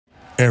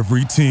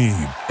Every team,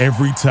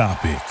 every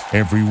topic,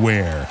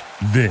 everywhere.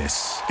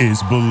 This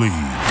is Believe.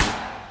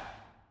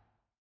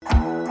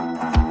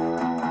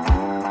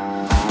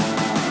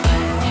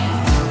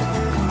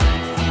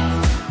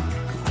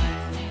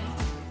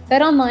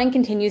 BetOnline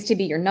continues to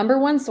be your number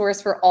one source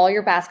for all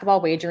your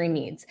basketball wagering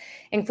needs,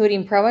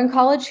 including pro and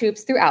college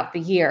hoops throughout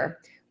the year.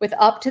 With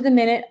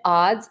up-to-the-minute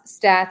odds,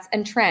 stats,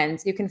 and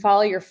trends, you can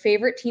follow your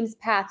favorite team's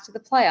path to the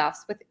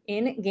playoffs with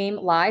in-game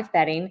live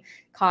betting,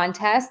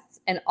 contests,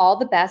 and all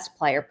the best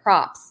player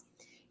props.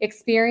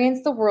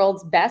 Experience the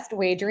world's best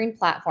wagering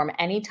platform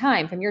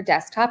anytime from your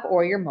desktop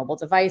or your mobile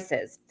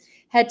devices.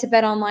 Head to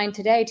BetOnline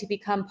today to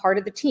become part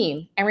of the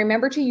team, and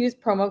remember to use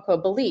promo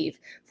code BELIEVE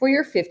for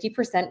your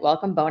 50%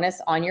 welcome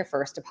bonus on your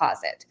first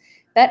deposit.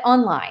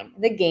 BetOnline,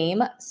 the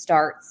game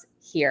starts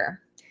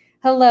here.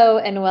 Hello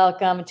and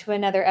welcome to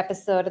another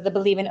episode of the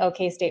Believe in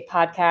OK State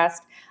podcast.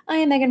 I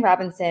am Megan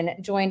Robinson,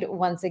 joined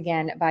once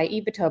again by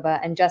Eva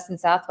Toba and Justin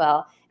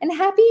Southwell. And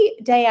happy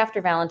day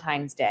after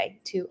Valentine's Day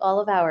to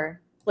all of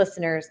our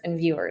listeners and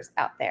viewers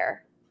out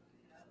there.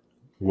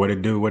 What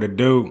it do? What it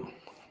do?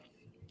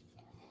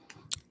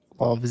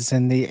 Love is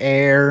in the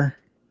air.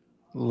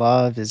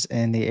 Love is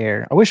in the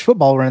air. I wish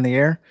football were in the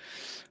air.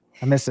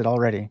 I miss it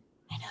already.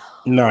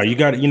 No, you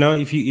got to,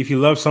 if you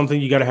love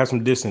something, you got to have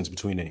some distance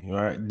between it. All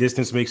right.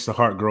 Distance makes the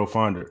heart grow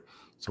fonder.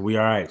 So we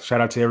all right. Shout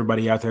out to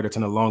everybody out there that's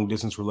in a long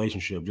distance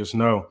relationship. Just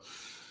know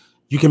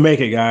you can make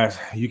it, guys.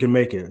 You can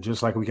make it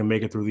just like we can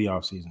make it through the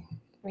off season.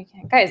 We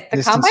can. Guys,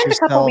 the combine's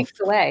a couple weeks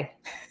away.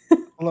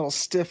 A little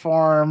stiff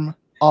arm,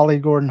 Ollie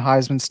Gordon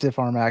Heisman stiff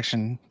arm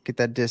action. Get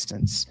that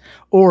distance.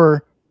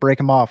 Or break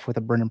them off with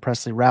a Brendan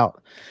Presley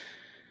route.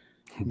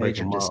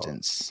 Major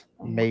distance.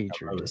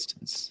 Major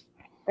distance.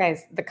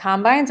 Guys, the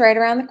combine's right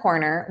around the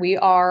corner. We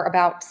are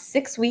about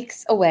 6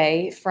 weeks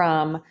away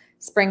from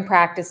spring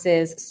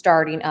practices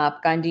starting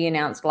up. Gundy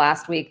announced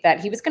last week that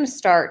he was going to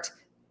start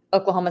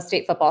Oklahoma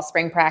State football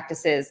spring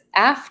practices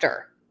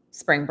after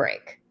spring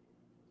break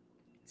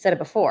instead of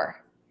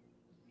before.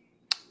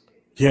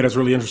 Yeah, that's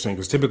really interesting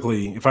because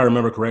typically, if I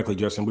remember correctly,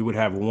 Justin, we would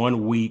have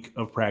 1 week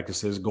of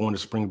practices going to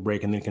spring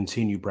break and then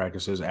continue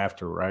practices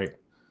after, right?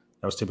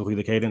 That was typically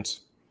the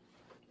cadence?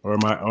 Or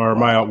am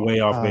I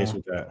way off base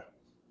with that?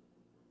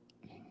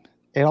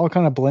 It all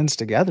kind of blends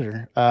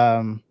together.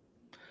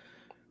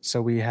 So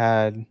we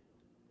had,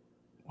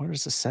 what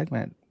is the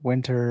segment?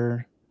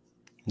 Winter.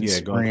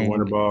 Yeah, going to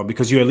winter ball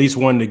because you at least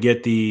wanted to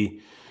get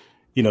the,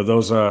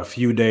 those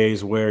few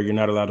days where you're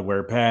not allowed to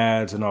wear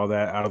pads and all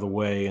that out of the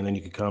way, and then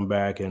you could come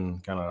back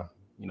and kind of,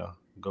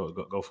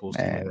 go full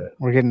steam ahead.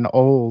 We're getting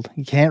old.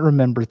 You can't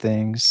remember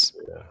things.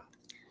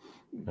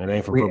 Yeah, it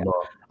ain't for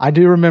football. I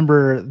do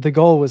remember the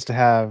goal was to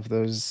have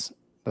those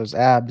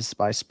abs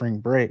by spring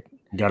break.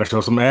 Got to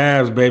show some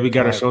abs, baby.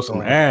 Got to show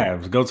some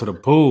abs. Go to the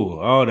pool.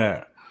 All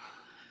that.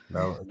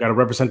 Got to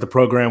represent the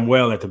program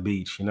well at the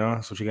beach.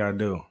 That's what you got to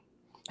do.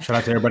 Shout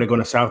out to everybody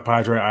going to South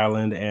Padre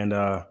Island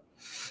and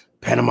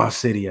Panama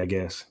City, I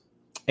guess.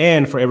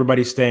 And for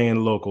everybody staying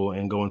local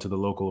and going to the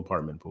local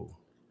apartment pool.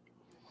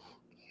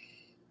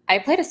 I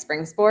played a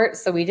spring sport,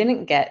 so we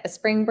didn't get a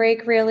spring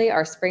break, really.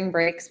 Our spring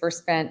breaks were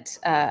spent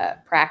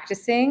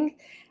practicing.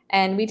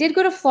 And we did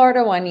go to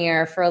Florida one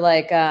year for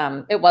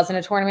it wasn't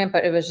a tournament,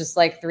 but it was just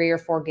 3 or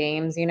 4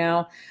 games, We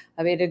had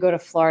to go to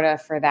Florida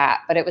for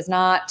that, but it was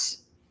not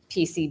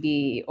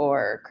PCB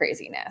or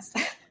craziness.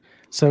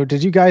 So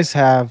did you guys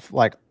have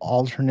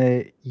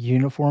alternate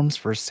uniforms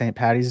for St.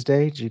 Patty's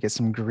Day? Did you get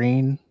some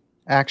green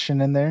action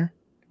in there?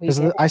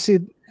 Because I see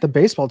the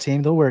baseball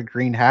team, they'll wear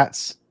green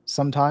hats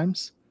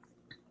sometimes.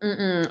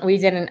 We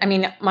didn't. I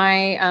mean,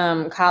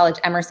 my college,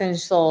 Emerson,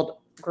 sold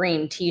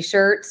green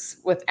T-shirts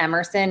with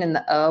Emerson, and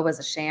the O was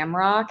a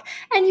shamrock.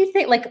 And you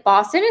think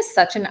Boston is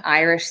such an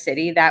Irish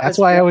city that's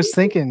why I was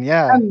thinking,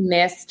 a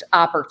missed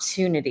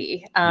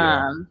opportunity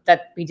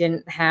that we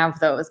didn't have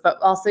those. But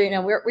also,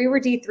 we were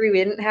D3. We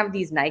didn't have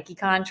these Nike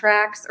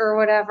contracts or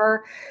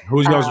whatever.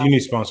 Who's y'all's uni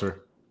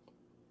sponsor?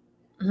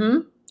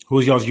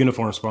 Who's y'all's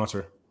uniform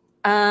sponsor?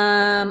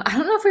 I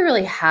don't know if we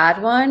really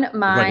had one.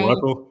 Like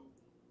Russell?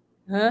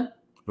 Huh?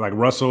 Like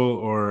Russell,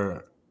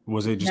 or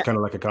was it just kind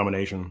of like a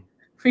combination?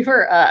 We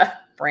were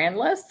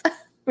brandless.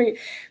 we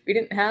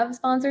didn't have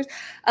sponsors.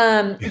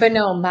 But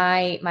no,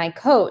 my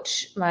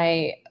coach,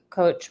 I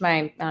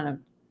don't know,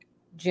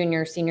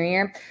 junior, senior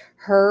year,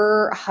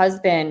 her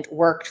husband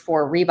worked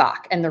for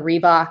Reebok, and the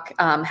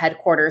Reebok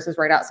headquarters was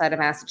right outside of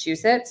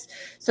Massachusetts.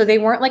 So they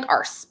weren't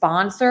our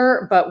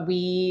sponsor, but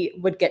we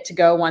would get to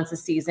go once a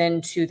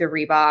season to the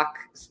Reebok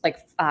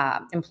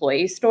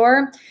employee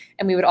store,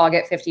 and we would all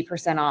get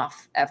 50%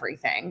 off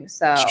everything.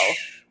 So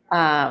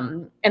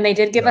and they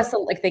did give us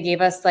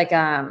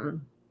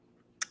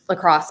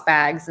lacrosse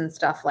bags and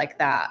stuff like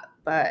that.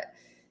 But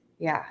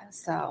yeah,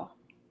 so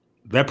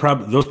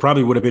those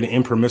probably would have been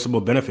impermissible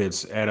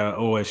benefits at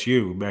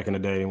OSU back in the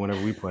day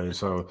whenever we played.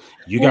 So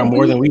you got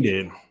more than we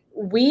did.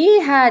 We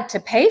had to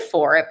pay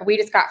for it, but we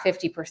just got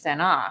 50%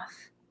 off.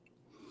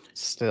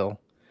 Still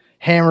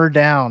hammer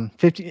down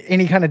 50,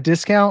 any kind of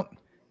discount,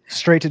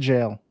 straight to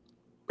jail.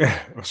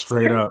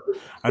 Straight up.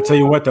 I tell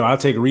you what, though, I'll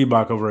take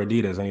Reebok over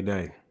Adidas any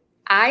day.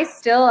 I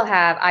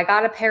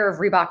got a pair of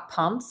Reebok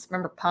pumps.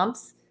 Remember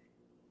pumps?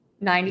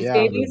 90s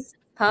babies?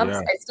 Pumps.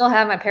 Yeah. I still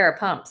have my pair of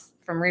pumps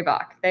from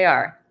Reebok. They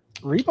are.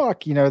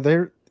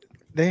 Reebok,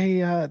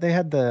 they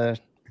had the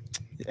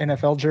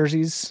NFL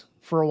jerseys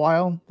for a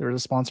while. They were the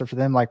sponsor for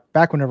them. Like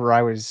back whenever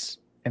I was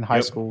in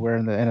high school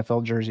wearing the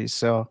NFL jerseys.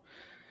 So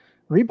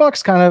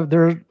Reebok's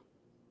they're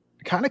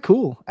kind of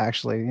cool,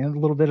 actually. A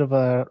little bit of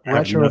a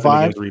retro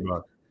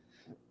vibe.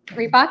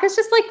 Reebok is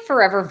just like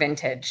forever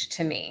vintage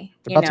to me.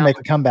 They're about to make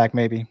a comeback,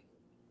 maybe.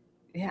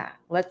 Yeah,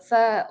 let's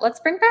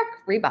bring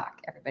back Reebok,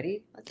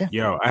 everybody.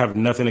 Yo, I have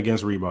nothing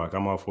against Reebok.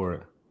 I'm all for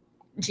it.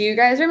 Do you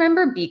guys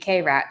remember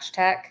BK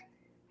Ratchtech?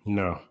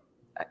 No.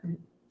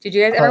 Did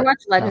you guys ever watch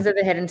Legends of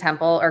the Hidden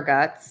Temple or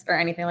Guts or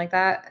anything like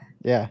that?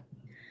 Yeah.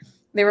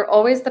 They were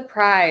always the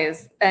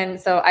prize. And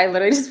so I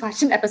literally just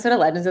watched an episode of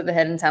Legends of the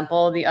Hidden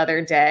Temple the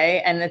other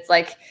day. And it's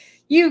like,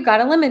 you got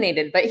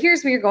eliminated, but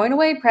here's where you're going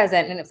away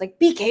present. And it was like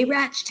BK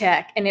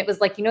Ratchtech. And it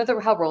was like,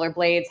 how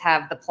rollerblades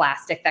have the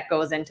plastic that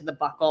goes into the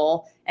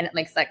buckle and it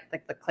makes like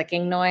the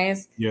clicking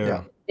noise.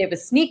 Yeah. It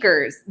was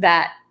sneakers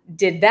that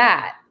did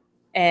that.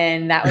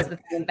 And that was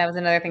that was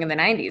another thing in the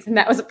 90s. And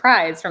that was a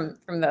prize from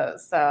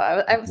those. So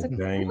I was like,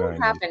 what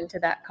happened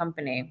to that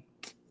company?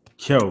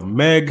 Yo,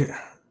 Meg,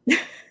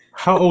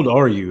 how old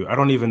are you? I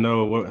don't even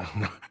know what.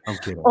 No, I'm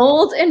kidding.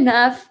 Old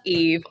enough,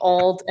 Eve.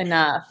 Old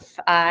enough.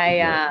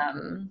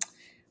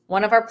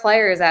 One of our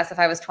players asked if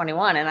I was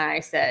 21, and I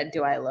said,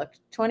 "Do I look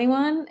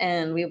 21?"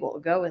 And we will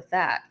go with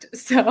that.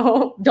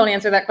 So don't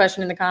answer that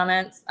question in the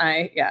comments.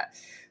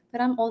 But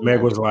I'm old. Meg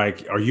enough. was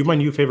like, "Are you my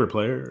new favorite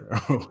player?"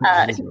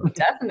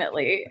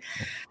 Definitely.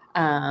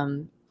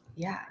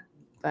 Yeah,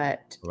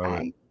 but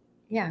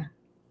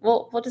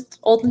Well, just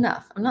old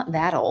enough. I'm not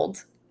that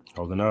old.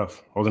 Old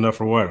enough. Old enough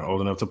for what?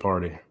 Old enough to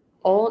party.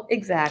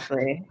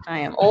 Exactly. I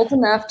am old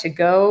enough to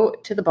go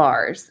to the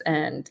bars,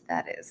 and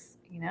that is,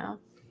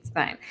 it's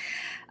fine.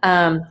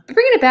 But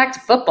bringing it back to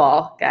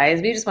football,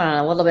 guys, we just went on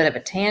a little bit of a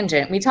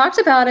tangent. We talked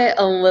about it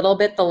a little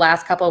bit the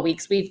last couple of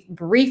weeks. We've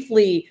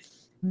briefly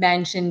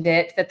mentioned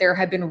it, that there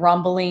have been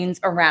rumblings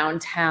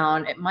around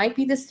town. It might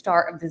be the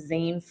start of the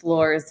Zane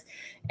Flores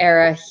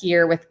era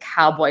here with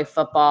Cowboy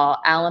football.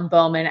 Alan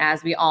Bowman,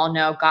 as we all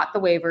know, got the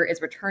waiver,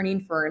 is returning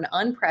for an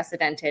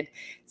unprecedented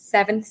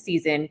 7th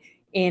season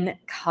in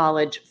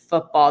college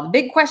football. The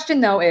big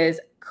question, though, is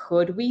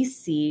could we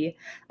see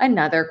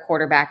another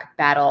quarterback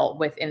battle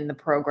within the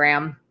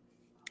program?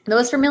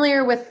 Those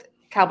familiar with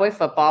Cowboy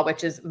football,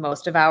 which is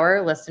most of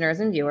our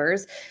listeners and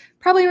viewers,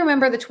 probably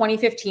remember the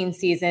 2015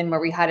 season where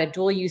we had a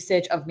dual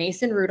usage of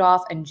Mason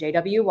Rudolph and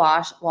J.W.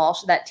 Walsh.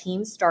 That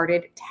team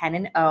started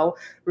 10-0.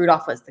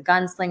 Rudolph was the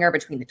gunslinger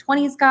between the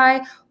 20s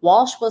guy.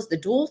 Walsh was the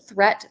dual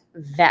threat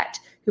vet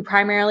who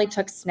primarily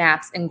took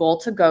snaps in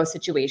goal-to-go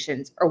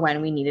situations or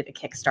when we needed a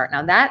kickstart.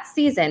 Now, that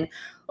season,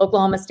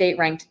 Oklahoma State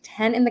ranked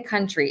 10 in the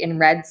country in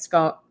red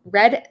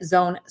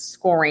zone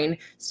scoring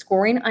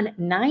on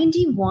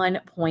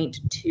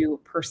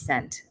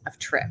 91.2% of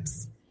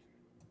trips.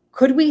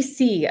 Could we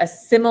see a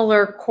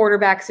similar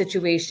quarterback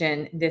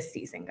situation this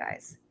season,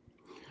 guys?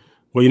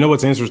 Well,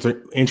 what's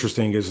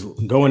interesting is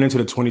going into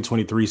the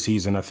 2023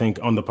 season, I think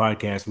on the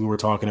podcast, we were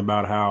talking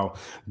about how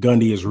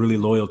Gundy is really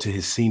loyal to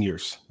his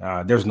seniors.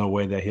 There's no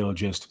way that he'll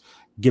just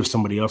give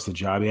somebody else the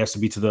job. He has to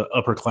be to the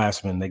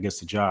upperclassman that gets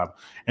the job.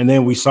 And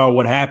then we saw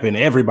what happened.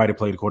 Everybody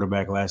played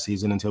quarterback last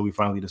season until we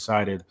finally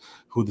decided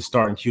who the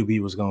starting QB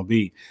was going to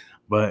be.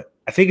 But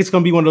I think it's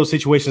going to be one of those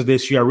situations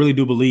this year. I really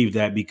do believe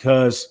that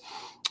because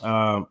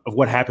of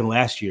what happened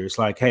last year. It's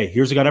like, hey,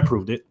 here's a guy that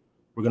proved it.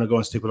 We're going to go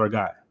and stick with our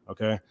guy.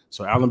 Okay.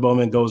 So Alan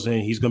Bowman goes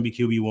in, he's going to be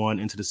QB1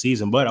 into the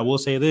season. But I will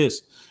say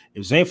this,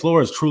 if Zane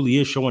Flores truly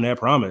is showing that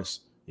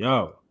promise,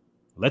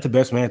 let the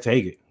best man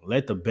take it.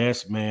 Let the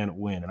best man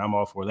win. And I'm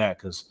all for that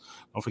because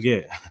don't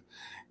forget,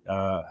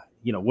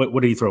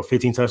 what did he throw?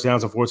 15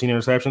 touchdowns and 14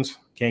 interceptions?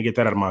 Can't get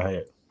that out of my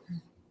head.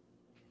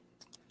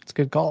 It's a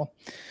good call.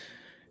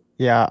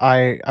 Yeah,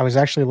 I was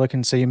actually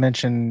looking. So you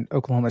mentioned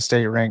Oklahoma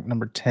State ranked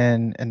number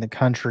 10 in the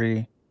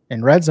country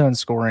in red zone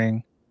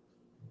scoring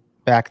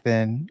back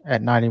then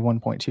at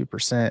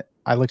 91.2%.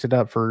 I looked it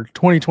up for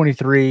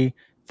 2023,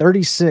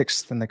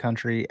 36th in the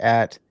country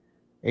at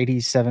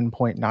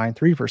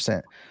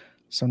 87.93%.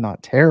 So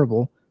not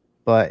terrible.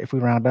 But if we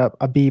round up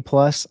a B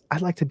plus,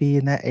 I'd like to be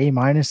in that A-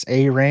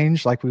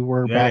 range like we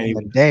were back in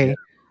the day.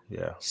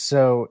 Yeah.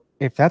 So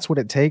if that's what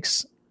it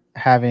takes,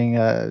 having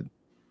a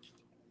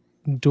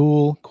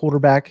dual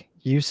quarterback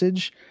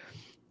usage,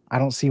 I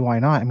don't see why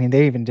not. I mean,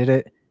 they even did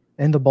it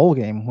in the bowl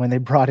game when they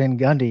brought in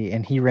Gundy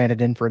and he ran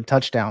it in for a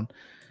touchdown.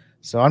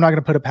 So I'm not going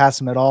to put it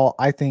past him at all.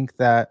 I think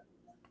that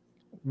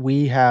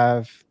we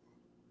have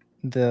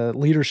the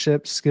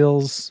leadership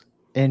skills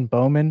in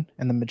Bowman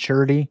and the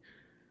maturity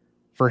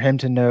for him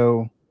to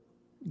know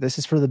this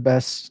is for the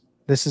best.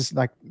 This is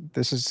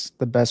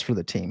the best for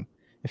the team.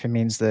 If it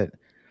means that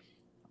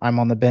I'm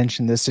on the bench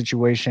in this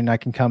situation, I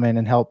can come in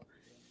and help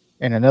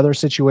in another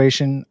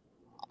situation.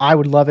 I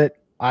would love it.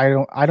 I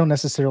don't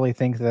necessarily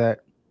think that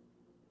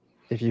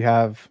if you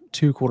have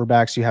two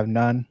quarterbacks, you have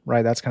none,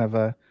 right? That's kind of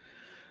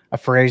a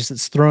phrase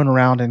that's thrown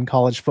around in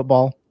college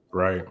football.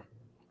 Right.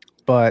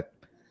 But,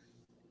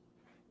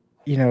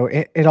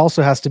 it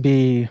also has to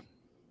be,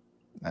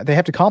 they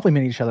have to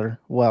complement each other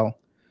well.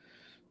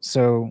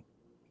 So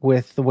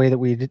with the way that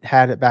we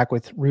had it back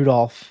with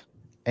Rudolph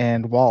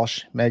and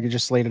Walsh, Meg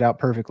just laid it out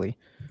perfectly.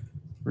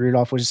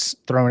 Rudolph was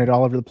throwing it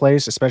all over the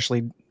place,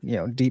 especially,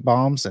 deep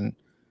bombs, and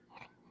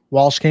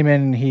Walsh came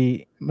in and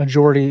he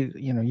majority,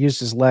 used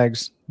his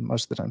legs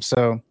most of the time.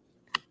 So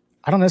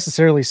I don't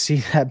necessarily see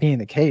that being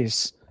the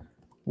case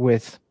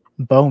with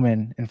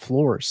Bowman and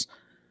Flores,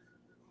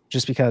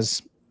 just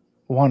because,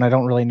 one, I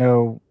don't really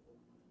know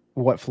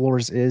what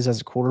Flores is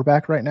as a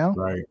quarterback right now.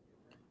 Right.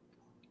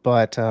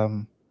 But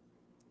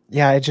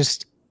yeah,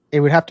 it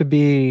would have to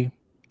be,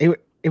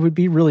 it would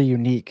be really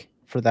unique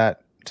for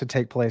that to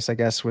take place, I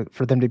guess,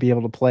 for them to be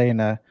able to play in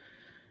a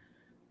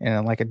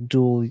like a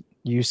dual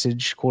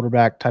usage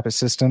quarterback type of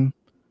system.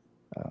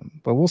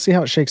 But we'll see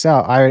how it shakes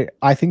out.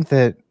 I think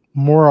that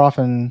more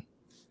often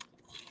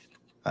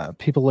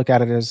people look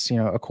at it as,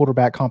 a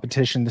quarterback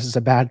competition. This is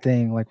a bad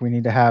thing. Like, we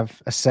need to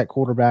have a set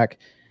quarterback.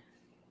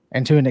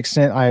 And to an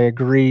extent, I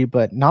agree,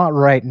 but not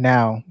right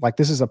now. Like,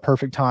 this is a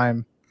perfect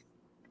time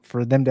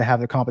for them to have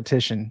the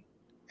competition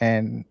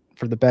and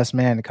for the best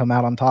man to come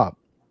out on top.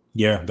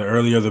 Yeah, the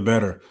earlier the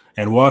better.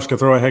 And Walsh could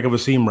throw a heck of a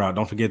seam route.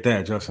 Don't forget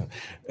that, Justin.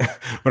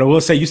 But I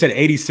will say, you said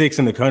 86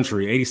 in the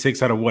country.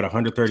 86 out of what,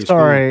 130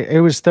 Sorry, schools? it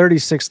was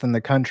 36th in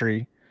the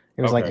country.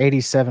 It was like Okay.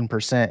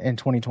 87% in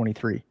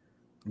 2023.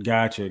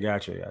 Gotcha.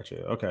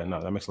 Okay, no,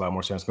 that makes a lot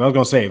more sense. I was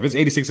gonna say, if it's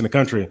 86 in the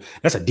country,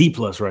 that's a D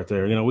plus right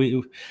there.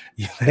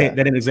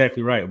 That ain't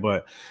exactly right.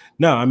 But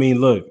no, I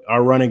mean, look,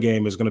 our running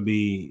game is gonna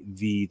be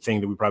the thing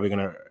that we're probably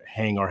gonna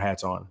hang our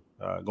hats on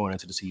going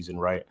into the season,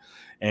 right?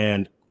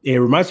 And it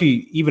reminds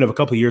me even of a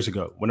couple of years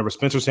ago, whenever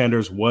Spencer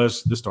Sanders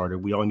was the starter.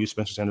 We all knew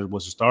Spencer Sanders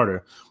was the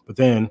starter, but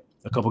then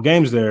a couple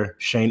games there,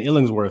 Shane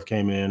Illingsworth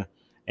came in,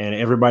 and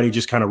everybody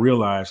just kind of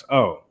realized,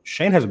 oh,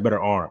 Shane has a better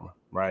arm,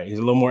 right? He's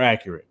a little more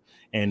accurate.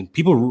 And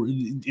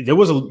there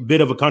was a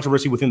bit of a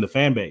controversy within the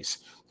fan base.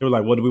 They were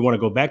like, well, do we want to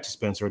go back to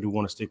Spencer or do we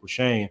want to stick with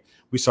Shane?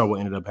 We saw what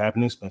ended up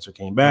happening. Spencer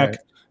came back. Right.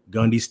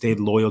 Gundy stayed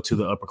loyal to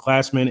the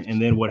upperclassmen.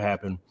 And then what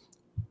happened?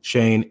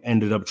 Shane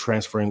ended up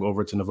transferring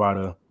over to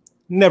Nevada,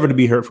 never to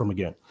be heard from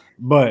again.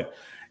 But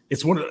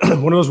it's one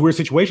of those weird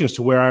situations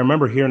to where I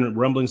remember hearing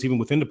rumblings even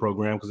within the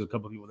program, because a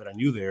couple of people that I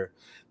knew there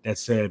that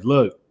said,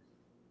 look,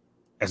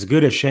 as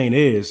good as Shane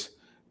is,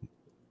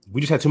 we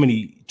just had too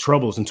many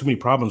troubles and too many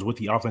problems with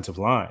the offensive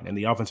line. And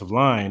the offensive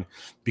line,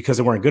 because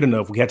they weren't good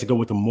enough, we had to go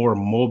with a more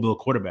mobile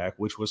quarterback,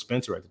 which was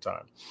Spencer at the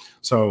time.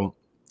 So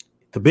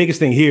the biggest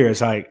thing here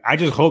is I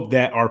just hope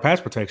that our pass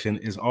protection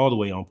is all the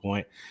way on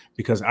point,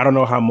 because I don't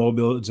know how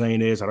mobile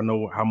Zane is. I don't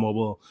know how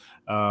mobile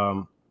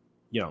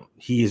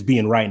he is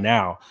being right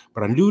now.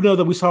 But I do know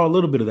that we saw a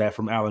little bit of that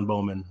from Alan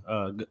Bowman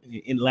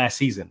in last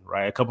season,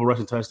 right? A couple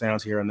rushing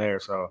touchdowns here and there.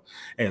 So,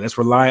 hey, let's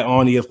rely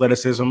on the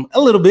athleticism a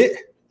little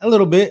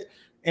bit.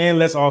 And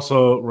let's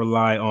also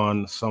rely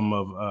on some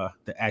of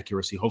the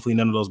accuracy. Hopefully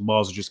none of those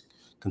balls are just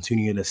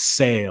continuing to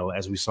sail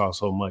as we saw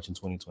so much in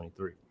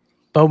 2023.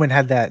 Bowman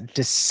had that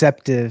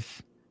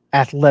deceptive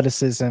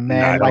athleticism,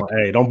 man.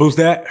 Don't boost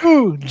that.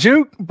 Ooh,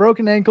 juke,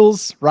 broken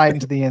ankles, right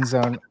into the end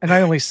zone. And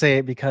I only say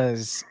it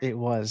because it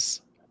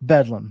was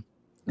bedlam.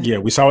 Yeah,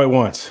 we saw it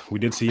once. We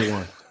did see it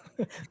once.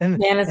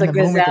 Man is a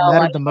gazelle.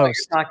 I know what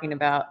you're talking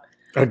about.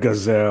 A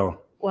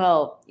gazelle.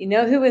 Well, you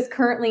know who is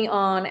currently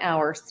on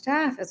our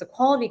staff as a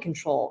quality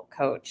control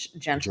coach,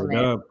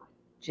 gentleman?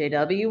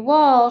 J.W.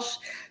 Walsh.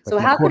 So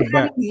how could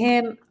having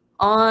him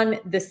on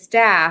the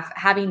staff,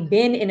 having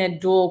been in a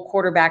dual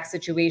quarterback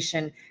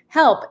situation,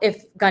 help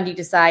if Gundy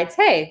decides,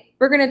 hey,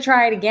 we're going to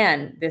try it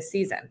again this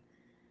season?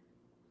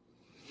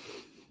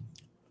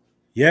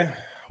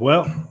 Yeah,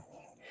 well,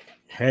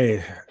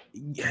 hey,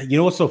 you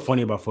know what's so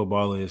funny about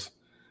football is,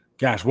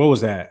 gosh, what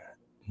was that?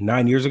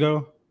 9 years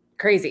ago?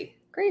 Crazy.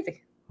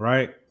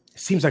 Right? It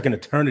seems like an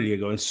eternity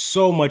ago. And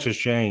so much has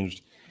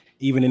changed,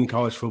 even in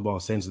college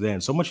football since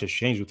then. So much has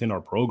changed within our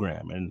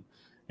program and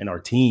our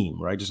team,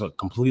 right? Just a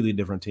completely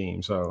different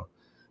team. So,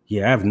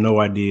 yeah, I have no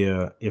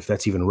idea if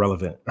that's even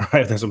relevant,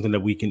 right? If that's something that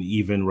we can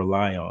even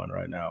rely on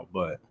right now.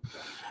 But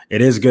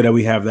it is good that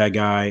we have that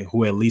guy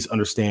who at least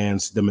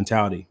understands the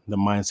mentality, the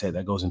mindset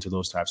that goes into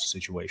those types of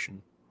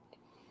situations.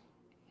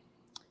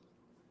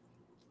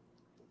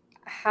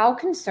 How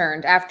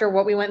concerned after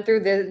what we went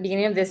through the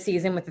beginning of this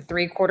season with the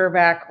 3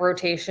 quarterback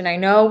rotation? I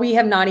know we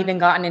have not even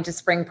gotten into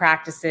spring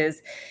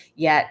practices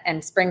yet,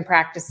 and spring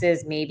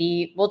practices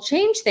maybe will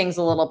change things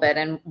a little bit.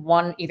 And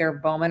either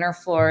Bowman or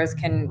Flores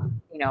can,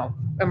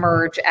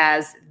 emerge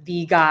as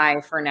the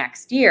guy for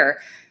next year.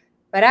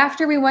 But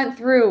after we went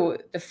through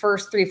the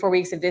first 3-4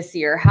 weeks of this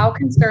year, how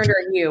concerned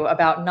are you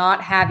about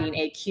not having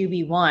a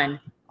QB1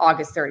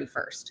 August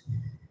 31st?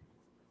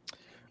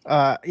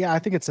 Yeah, I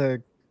think it's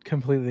a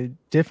completely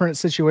different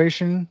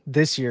situation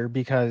this year,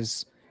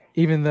 because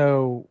even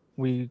though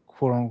we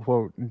quote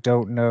unquote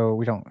don't know,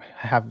 we don't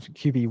have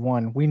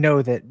QB1, we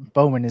know that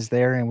Bowman is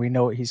there and we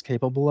know what he's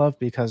capable of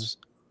because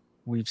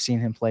we've seen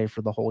him play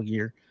for the whole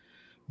year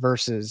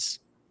versus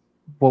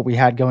what we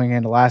had going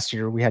into last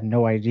year. We had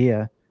no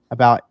idea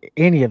about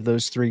any of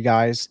those three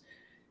guys.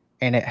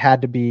 And it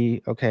had to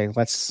be, okay,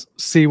 let's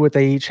see what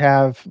they each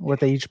have,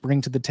 what they each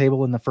bring to the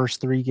table in the first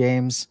 3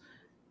 games,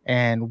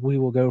 and we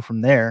will go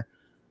from there.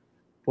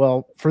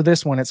 Well, for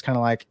this one, it's kind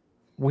of like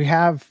we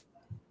have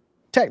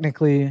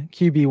technically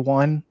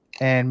QB1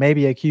 and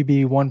maybe a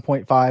QB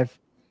 1.5,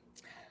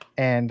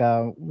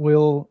 and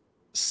we'll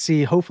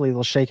see. Hopefully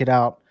they'll shake it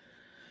out,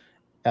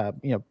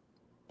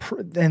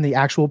 in the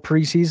actual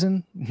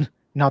preseason,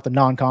 not the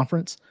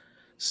non-conference.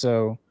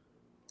 So,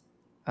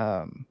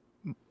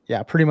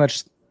 pretty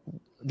much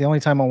the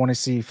only time I want to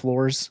see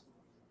Flores,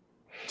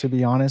 to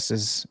be honest,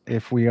 is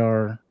if we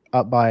are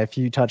up by a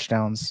few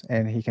touchdowns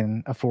and he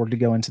can afford to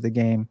go into the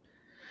game.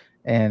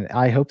 And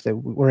I hope that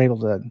we're able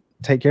to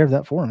take care of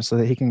that for him so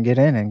that he can get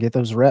in and get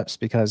those reps,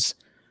 because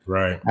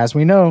as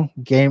we know,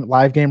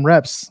 live game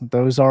reps,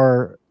 those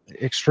are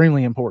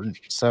extremely important.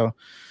 So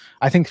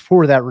I think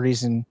for that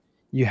reason,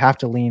 you have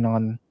to lean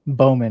on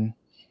Bowman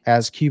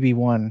as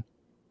QB1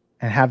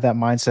 and have that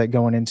mindset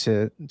going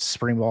into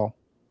spring ball.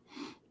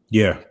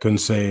 Yeah, couldn't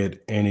say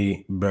it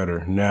any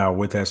better. Now,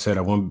 with that said,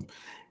 I won't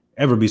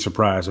ever be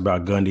surprised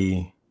about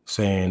Gundy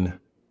saying,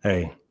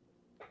 hey,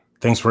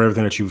 thanks for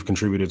everything that you've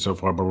contributed so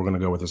far, but we're going to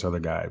go with this other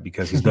guy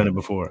because he's done it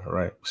before,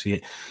 right?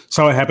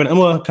 Saw it happen,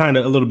 and kind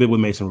of a little bit with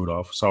Mason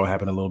Rudolph. Saw it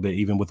happen a little bit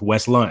even with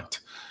Wes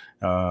Lunt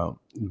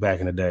back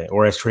in the day,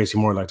 or as Tracy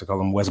Moore liked to call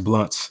him, Wes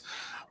Blunts.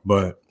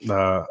 But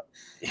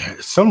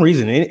some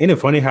reason, isn't it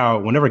funny how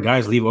whenever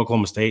guys leave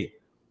Oklahoma State,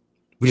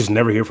 we just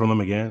never hear from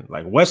them again?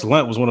 Like Wes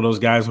Lunt was one of those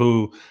guys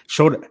who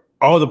showed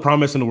all the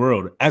promise in the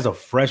world as a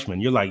freshman.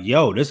 You're like,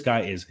 yo, this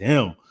guy is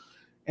him.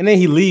 And then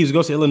he leaves,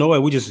 goes to Illinois.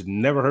 We just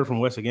never heard from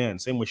Wes again.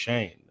 Same with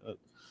Shane.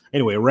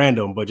 Anyway,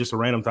 random, but just a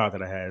random thought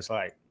that I had. It's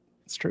like,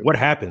 it's true. What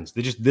happens?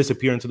 They just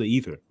disappear into the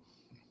ether.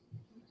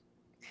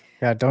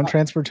 Yeah, don't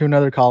transfer to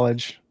another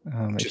college.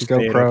 If you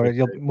go pro,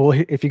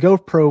 if you go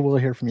pro, we'll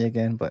hear from you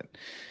again. But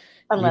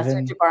unless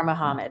you're Jabbar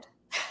Muhammad.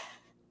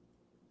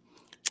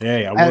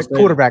 Yeah, at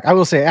quarterback. I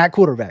will say at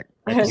quarterback.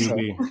 At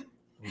QB.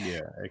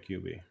 Yeah, at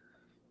QB.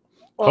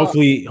 Well,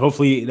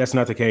 hopefully that's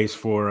not the case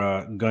for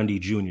Gundy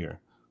Jr.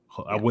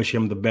 I wish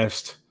him the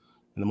best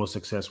and the most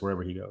success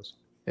wherever he goes.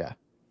 Yeah.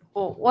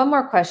 Well, one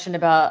more question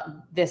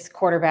about this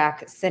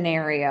quarterback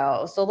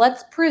scenario. So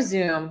let's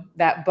presume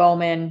that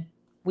Bowman,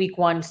 week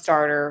 1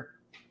 starter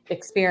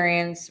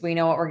experience. We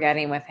know what we're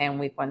getting with him,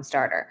 week 1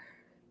 starter.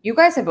 You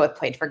guys have both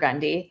played for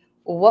Gundy.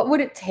 What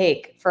would it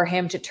take for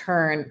him to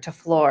turn to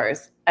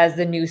Flores as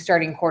the new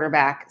starting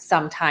quarterback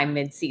sometime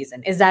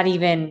mid-season? Is that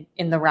even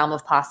in the realm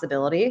of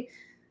possibility?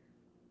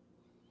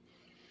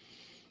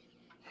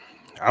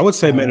 I would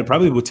say, man, it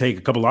probably would take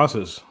a couple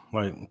losses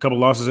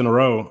in a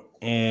row.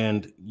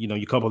 And,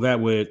 you couple that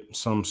with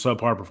some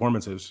subpar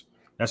performances.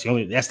 That's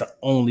the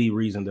only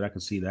reason that I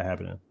could see that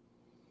happening.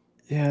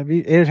 Yeah,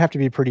 it'd have to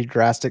be pretty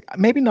drastic.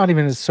 Maybe not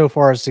even as so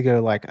far as to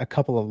go like a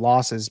couple of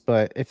losses,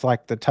 but if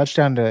like the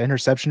touchdown to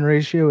interception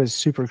ratio is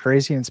super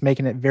crazy and it's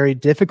making it very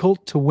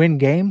difficult to win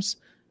games,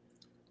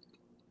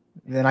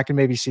 then I can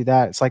maybe see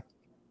that. It's like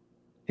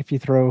if you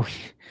throw,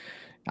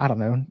 I don't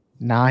know,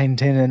 9,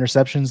 10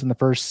 interceptions in the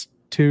first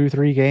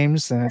 2-3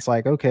 games, then it's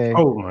like, okay,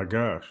 oh my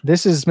gosh,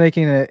 this is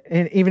making it,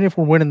 and even if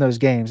we're winning those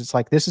games, it's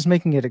like this is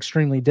making it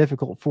extremely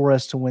difficult for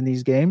us to win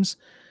these games.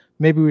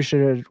 Maybe we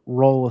should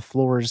roll with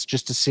Flores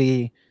just to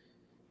see,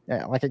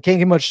 like it can't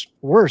get much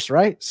worse,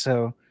 right?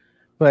 So,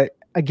 but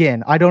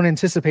again, I don't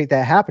anticipate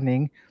that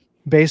happening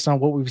based on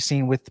what we've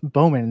seen with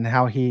Bowman and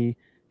how he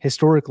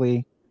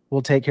historically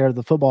will take care of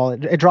the football.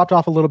 It dropped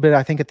off a little bit,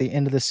 I think, at the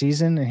end of the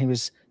season, and he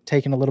was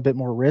taking a little bit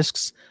more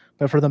risks.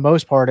 But for the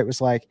most part, it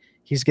was like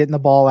he's getting the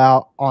ball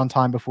out on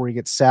time before he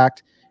gets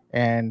sacked,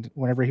 and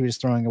whenever he was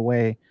throwing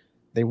away,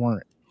 they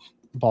weren't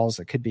balls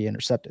that could be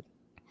intercepted.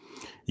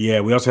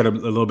 Yeah, we also had a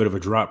little bit of a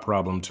drop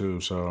problem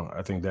too, so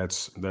I think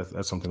that's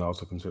something else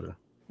to consider.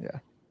 Yeah.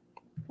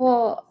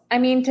 Well, I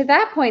mean, to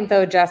that point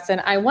though,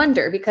 Justin, I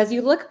wonder, because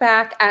you look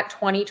back at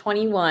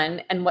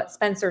 2021 and what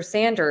Spencer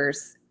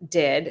Sanders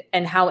did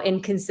and how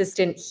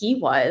inconsistent he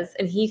was,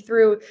 and did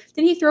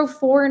he throw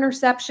 4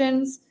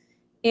 interceptions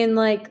in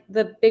like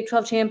the Big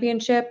 12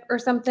 championship or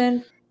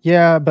something?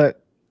 Yeah,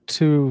 but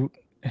to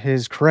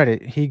his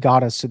credit, he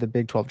got us to the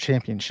Big 12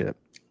 championship.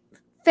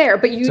 Fair,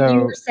 but you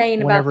were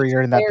saying whenever about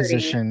you're in that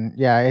position,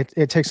 yeah,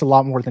 it takes a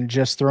lot more than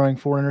just throwing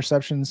 4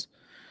 interceptions.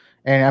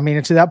 And I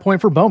mean, to that point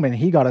for Bowman,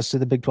 he got us to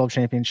the Big 12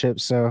 championship.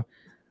 So,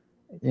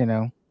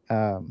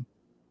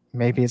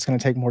 maybe it's going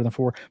to take more than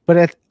 4.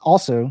 But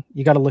also,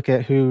 you got to look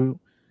at who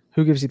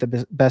gives you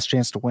the best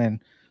chance to win.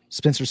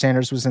 Spencer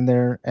Sanders was in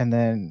there, and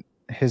then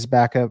his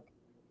backup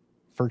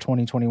for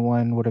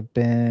 2021 would have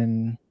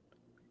been.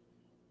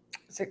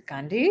 Is it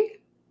Gundy?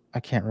 I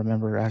can't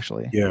remember,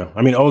 actually. Yeah.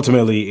 I mean,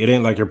 ultimately, it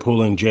ain't like you're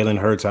pulling Jalen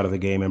Hurts out of the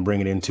game and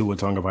bringing in Tua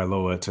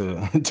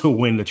Tagovailoa to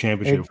win the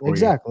championship for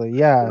exactly, you.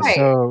 Yeah. Right.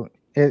 So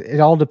it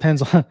all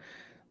depends on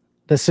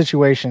the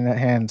situation at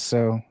hand.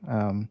 So,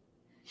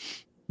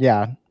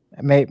 yeah,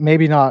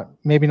 maybe not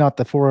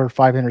the 4 or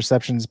 5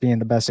 interceptions being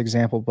the best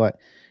example, but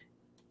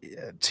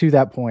to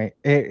that point,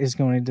 it is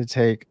going to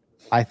take,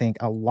 I think,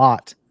 a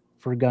lot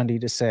for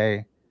Gundy to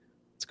say,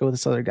 let's go with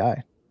this other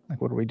guy.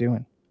 Like, what are we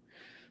doing?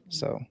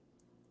 So.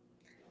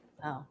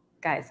 Oh,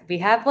 guys, we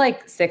have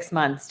like 6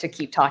 months to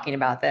keep talking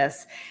about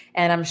this.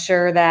 And I'm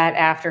sure that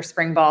after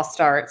spring ball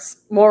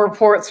starts, more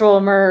reports will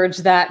emerge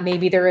that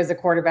maybe there is a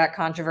quarterback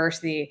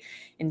controversy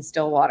in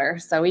Stillwater.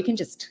 So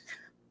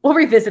we'll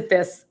revisit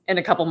this in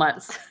a couple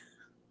months.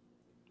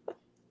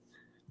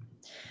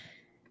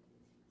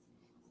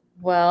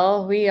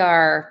 Well, we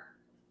are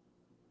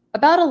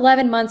about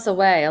 11 months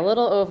away, a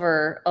little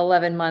over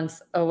 11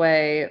 months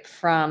away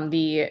from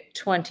the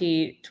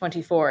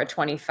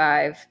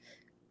 2024-25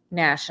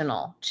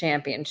 national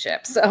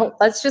championship. So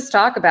let's just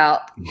talk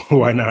about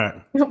why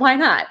not? Why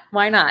not?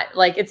 Why not?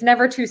 Like, it's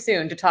never too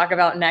soon to talk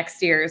about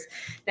next year's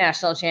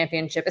national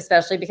championship,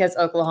 especially because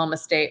Oklahoma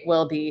State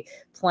will be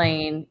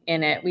playing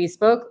in it. We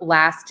spoke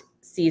last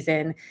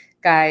season,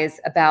 guys,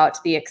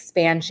 about the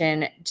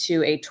expansion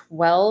to a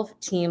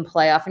 12-team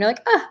playoff. And you're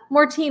like,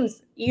 more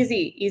teams,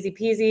 easy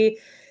peasy.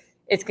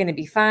 It's going to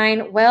be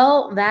fine.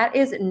 Well, that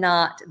is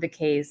not the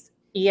case.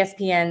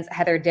 ESPN's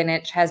Heather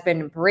Dinich has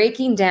been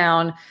breaking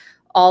down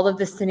all of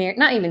the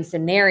not even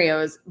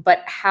scenarios, but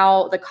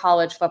how the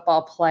college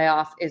football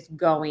playoff is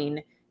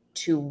going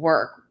to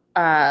work.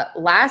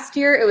 Last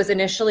year, it was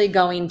initially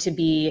going to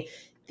be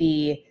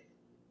the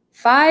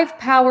 5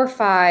 Power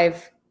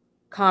 5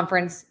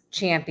 conference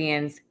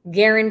champions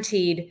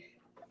guaranteed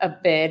a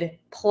bid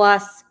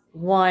plus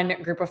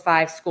 1 Group of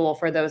 5 school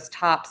for those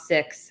top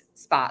 6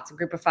 spots,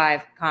 Group of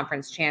 5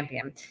 conference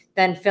champion.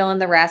 Then fill in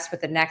the rest with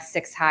the next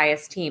 6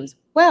 highest teams.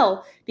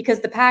 Well,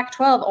 because the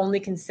Pac-12 only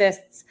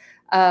consists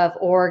of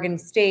Oregon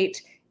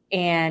State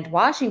and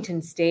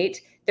Washington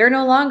State, they're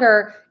no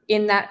longer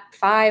in that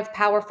 5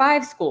 Power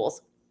 5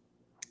 schools.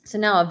 So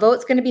now a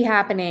vote's going to be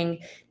happening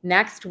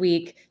next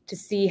week to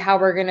see how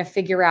we're going to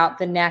figure out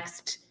the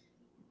next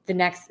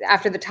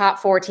after the top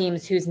 4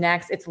 teams, who's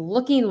next. It's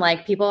looking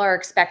like people are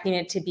expecting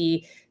it to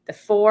be the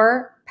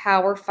 4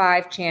 Power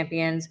 5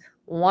 champions,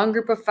 1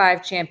 Group of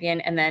 5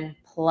 champion, and then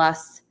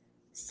plus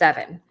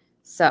 7.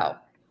 So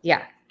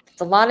yeah,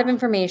 it's a lot of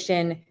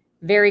information,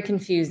 very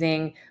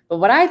confusing. But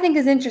what I think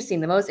is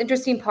interesting, the most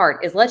interesting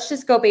part is, let's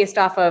just go based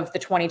off of the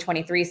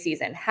 2023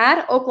 season.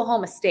 Had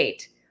Oklahoma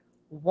State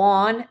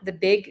won the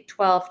Big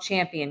 12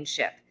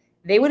 championship,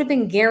 they would have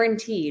been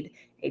guaranteed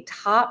a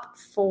top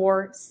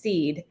 4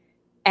 seed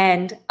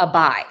and a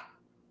bye.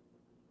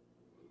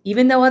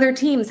 Even though other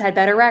teams had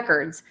better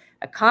records,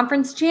 a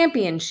conference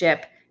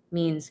championship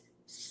means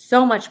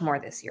so much more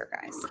this year,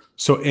 guys.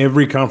 So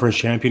every conference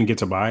champion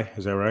gets a bye,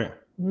 is that right?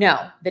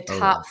 No, the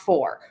top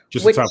 4.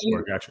 Just the top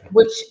 4, gotcha.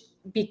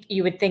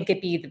 You would think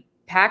it'd be the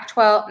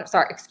Pac-12.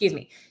 Sorry, excuse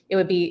me. It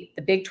would be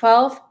the Big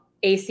 12,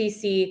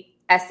 ACC,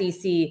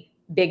 SEC,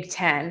 Big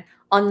 10,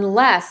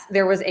 unless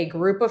there was a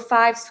Group of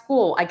 5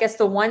 school. I guess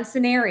the one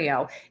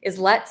scenario is,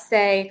 let's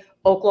say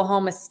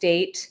Oklahoma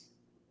State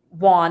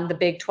won the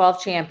Big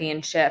 12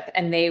 championship,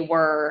 and that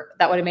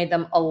would have made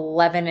them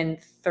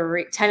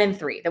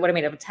 10-3. That would have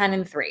made them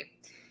 10-3.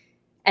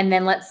 And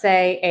then let's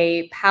say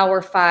a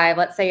Power 5,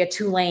 let's say a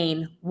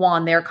Tulane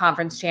won their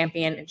conference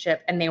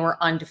championship and they were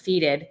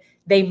undefeated.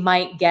 They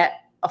might get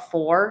a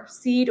 4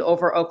 seed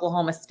over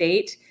Oklahoma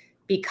State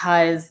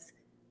because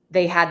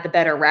they had the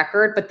better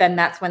record. But then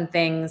that's when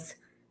things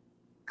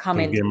come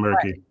into get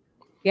murky. Play.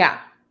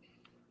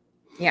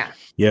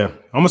 Yeah.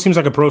 Almost seems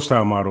like a pro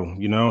style model,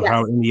 Yes.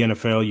 How in the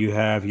NFL you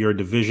have your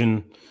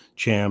division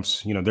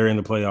champs, they're in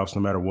the playoffs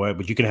no matter what,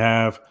 but you can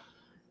have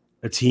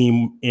a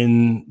team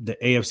in the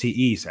AFC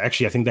East.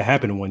 Actually, I think that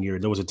happened in one year.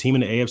 There was a team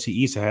in the AFC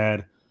East that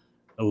had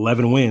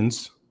 11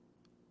 wins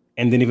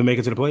and didn't even make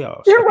it to the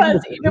playoffs. There was.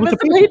 It was the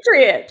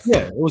Patriots.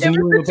 Yeah, it was the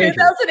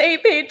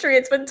 2008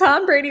 Patriots when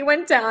Tom Brady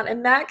went down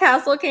and Matt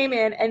Castle came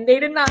in, and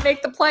they did not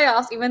make the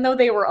playoffs, even though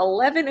they were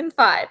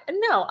 11-5. And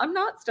no, I'm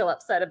not still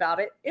upset about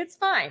it. It's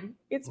fine.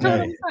 It's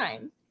totally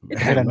fine.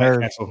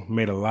 Matt Castle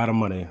made a lot of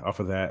money off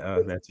of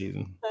that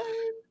season.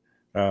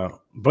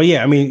 But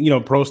yeah, I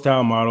mean, pro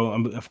style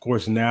model. Of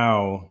course,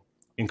 now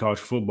in college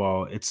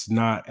football, it's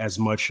not as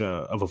much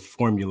of a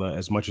formula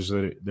as much as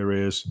there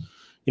is,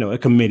 a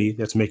committee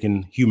that's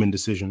making human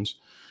decisions.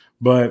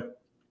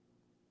 But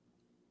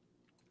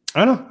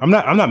I don't know. I'm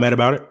not mad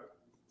about it.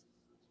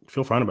 I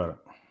feel fine about it.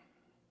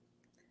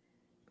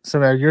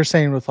 So you're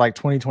saying with like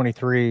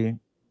 2023,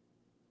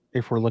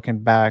 if we're looking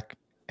back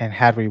and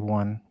had we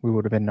won, we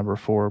would have been number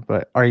 4.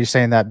 But are you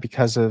saying that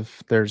because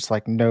there's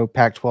like no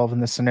Pac-12 in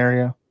this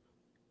scenario?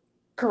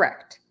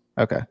 Correct.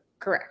 Okay.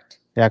 Correct.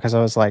 Yeah, because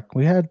I was like,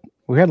 we had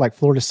like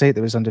Florida State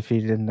that was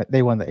undefeated and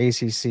they won the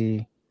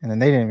ACC, and then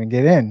they didn't even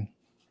get in.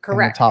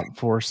 Correct. In the top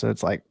 4. So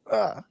it's like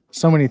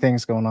so many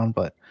things going on.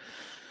 But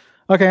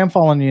okay, I'm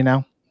following you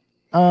now.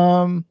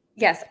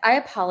 Yes, I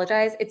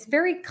apologize. It's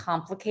very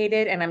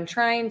complicated, and I'm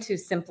trying to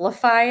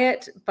simplify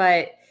it,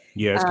 but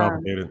yeah, it's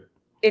complicated.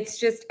 It's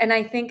just, and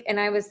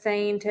I was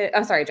saying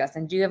I'm sorry,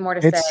 Justin, do you have more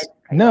to say?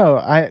 No,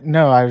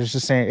 I was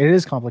just saying it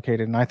is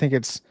complicated, and I think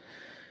it's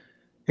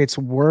it's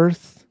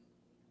worth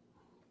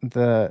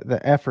the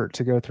effort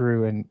to go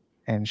through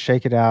and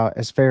shake it out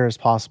as fair as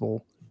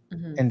possible,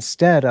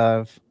 instead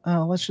of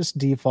let's just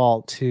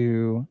default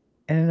to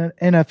an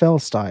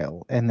NFL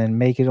style and then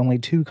make it only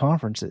 2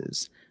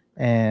 conferences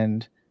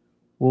and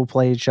we'll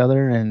play each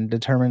other and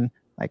determine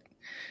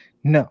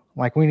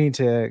we need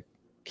to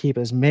keep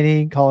as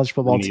many college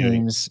football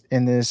teams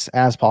in this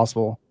as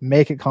possible,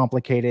 make it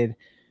complicated,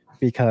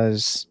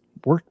 because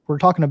we're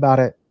talking about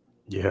it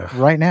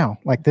right now.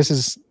 Like,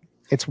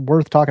 it's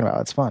worth talking about.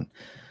 It's fun.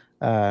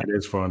 It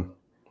is fun.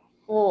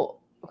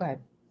 Well, go ahead.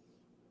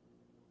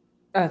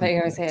 Oh, I thought you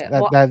were going to say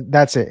it.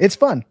 That's it. It's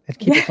fun.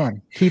 Keep it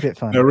fun. Keep it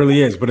fun. It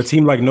really is. But a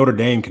team like Notre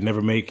Dame can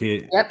never make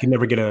it. Can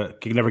never get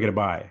a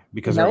bye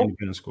because they're an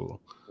independent school.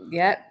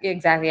 Yep,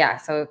 exactly. Yeah.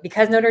 So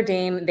because Notre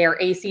Dame, they're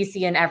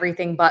ACC and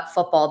everything but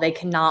football, they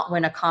cannot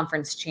win a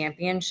conference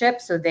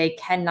championship. So they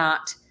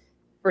cannot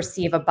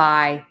receive a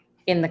bye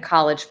in the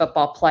college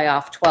football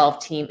playoff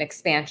 12-team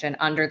expansion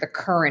under the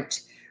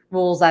current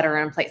rules that are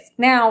in place.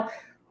 Now,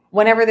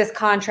 whenever this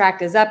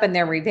contract is up and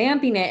they're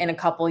revamping it in a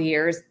couple of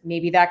years,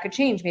 maybe that could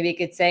change. Maybe it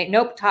could say,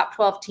 nope, top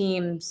 12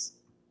 teams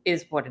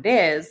is what it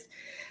is.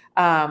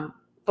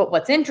 But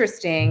what's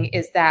interesting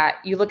is that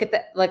you look at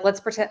let's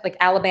pretend like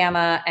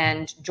Alabama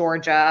and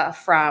Georgia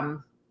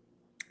from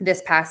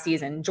this past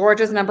season.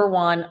 Georgia's number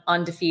 1,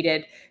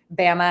 undefeated.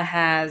 Bama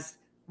has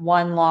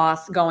 1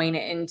 loss going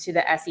into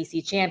the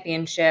SEC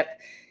championship.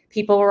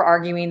 People were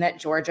arguing that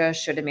Georgia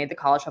should have made the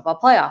college football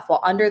playoff. Well,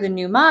 under the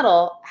new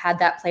model, had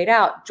that played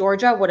out,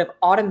 Georgia would have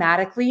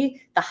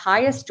automatically, the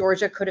highest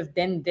Georgia could have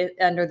been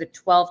under the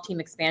 12-team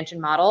expansion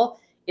model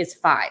is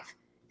 5,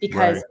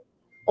 because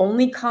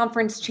only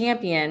conference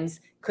champions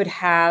could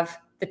have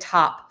the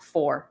top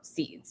 4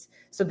 seeds.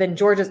 So then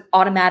Georgia's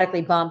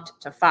automatically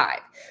bumped to 5.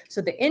 So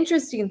the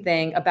interesting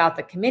thing about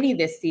the committee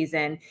this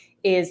season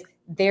is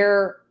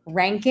they're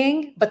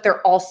ranking, but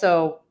they're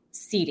also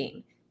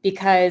seeding,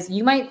 because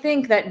you might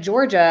think that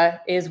Georgia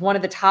is one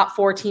of the top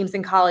 4 teams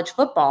in college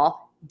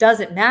football.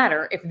 Doesn't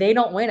matter if they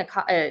don't win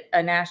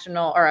a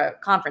national or a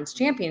conference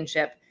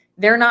championship,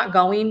 they're not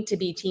going to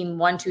be team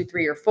 1, 2,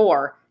 3, or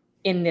 4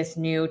 in this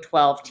new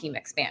 12-team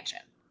expansion.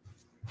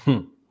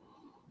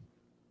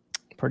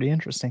 Pretty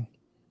interesting.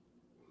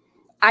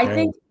 I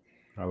think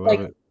I love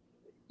it.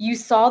 You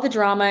saw the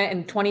drama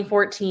in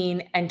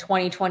 2014 and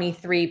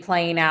 2023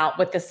 playing out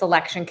with the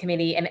selection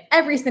committee. And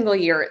every single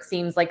year, it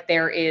seems like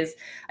there is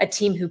a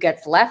team who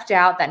gets left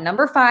out. That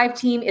number 5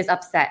 team is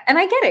upset. And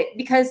I get it,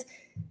 because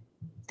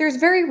there's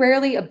very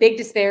rarely a big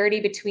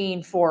disparity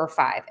between 4 or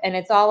 5. And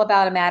it's all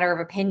about a matter of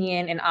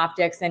opinion and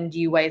optics. And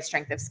do you weigh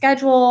strength of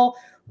schedule,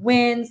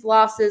 wins,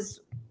 losses,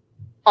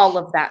 all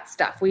of that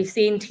stuff. We've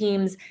seen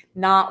teams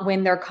not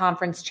win their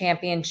conference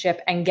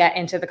championship and get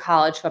into the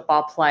college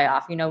football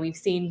playoff. We've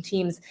seen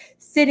teams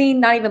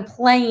sitting, not even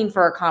playing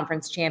for a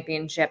conference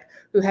championship,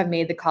 who have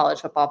made the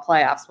college football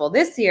playoffs. Well,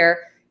 this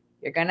year,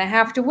 you're going to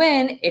have to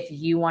win if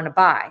you want to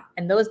bye.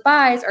 And those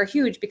byes are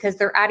huge because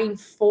they're adding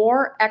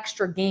 4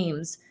 extra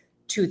games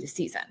to the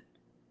season.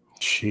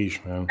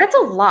 Sheesh, man. That's a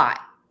lot.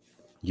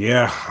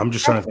 Yeah, I'm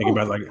just trying to think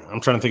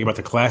about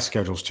the class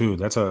schedules too.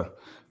 It's a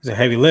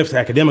heavy lift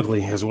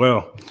academically as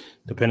well,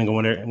 depending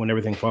on when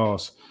everything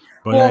falls.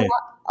 But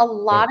a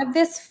lot of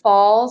this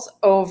falls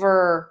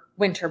over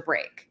winter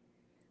break.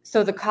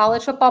 So the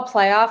college football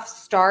playoff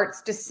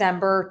starts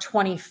December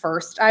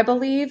 21st, I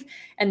believe,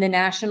 and the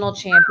national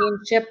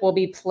championship will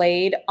be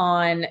played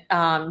on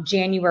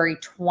January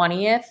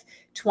 20th,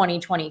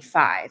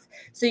 2025.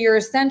 So you're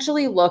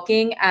essentially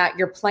looking at,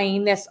 you're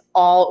playing this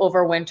all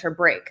over winter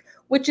break,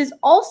 which is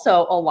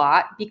also a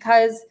lot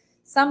because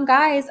some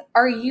guys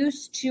are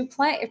used to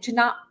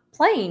not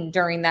playing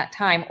during that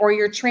time, or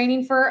you're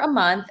training for a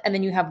month and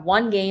then you have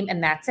 1 game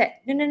and that's it.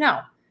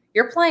 No.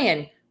 You're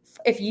playing.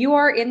 If you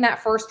are in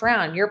that first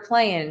round, you're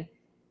playing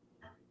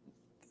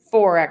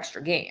 4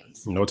 extra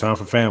games. No time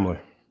for family.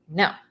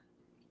 No.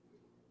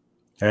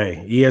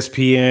 Hey,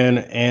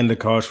 ESPN and the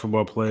college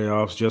football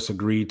playoffs just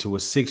agreed to a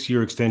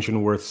 6-year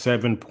extension worth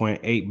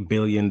 $7.8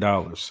 billion.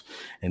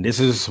 And this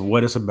is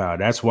what it's about.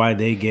 That's why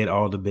they get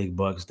all the big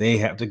bucks. They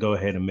have to go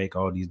ahead and make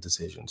all these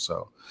decisions.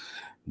 So,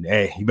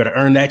 hey, you better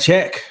earn that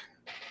check.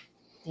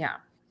 Yeah.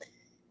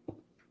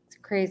 It's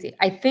crazy.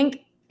 I think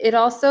it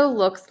also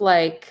looks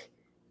like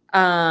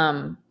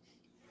I'm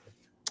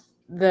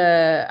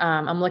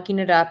looking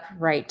it up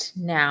right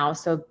now,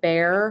 so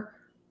bear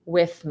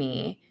with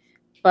me.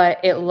 But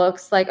it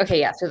looks like,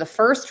 so the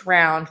first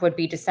round would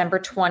be December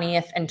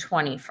 20th and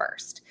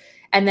 21st.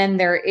 And then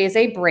there is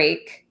a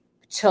break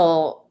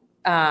till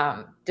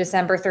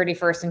December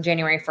 31st and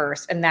January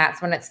 1st, and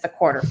that's when it's the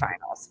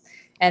quarterfinals.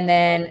 And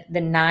then the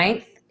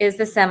 9th is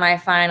the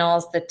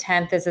semifinals, the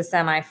 10th is the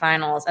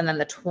semifinals, and then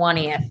the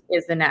 20th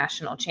is the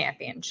national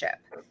championship.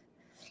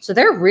 So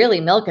they're really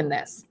milking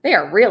this. They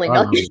are really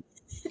milking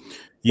it.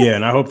 Yeah,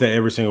 and I hope that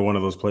every single one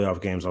of those playoff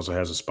games also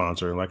has a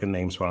sponsor, like a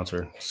name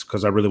sponsor,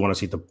 because I really want to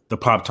see the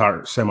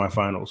Pop-Tart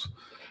semifinals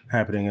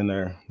happening in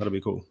there. That'll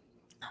be cool.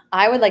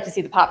 I would like to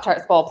see the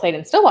Pop-Tarts Bowl played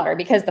in Stillwater,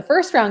 because the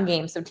first round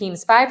games, so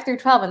teams 5 through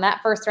 12 in that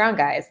first round,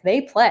 guys,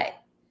 they play.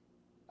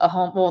 a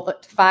home. Well,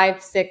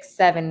 5, 6,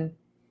 7,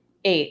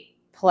 8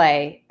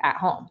 play at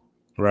home.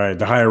 Right.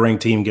 The higher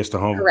ranked team gets the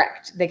home.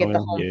 Correct. They get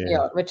the home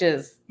field, which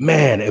is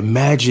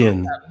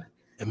imagine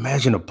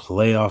a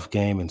playoff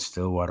game in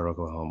Stillwater,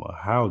 Oklahoma.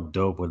 How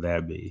dope would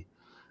that be?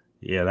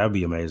 Yeah, that'd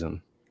be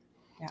amazing.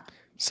 Yeah.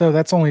 So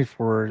that's only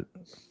for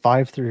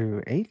 5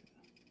 through 8.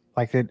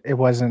 Like it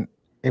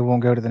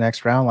won't go to the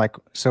next round. Like,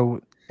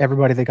 so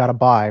everybody that got a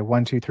bye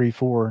 1, 2, 3,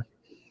 4,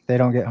 they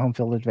don't get home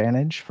field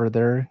advantage for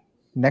their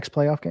next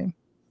playoff game.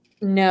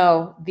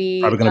 No,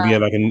 probably going to be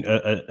like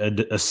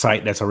a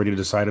site that's already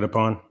decided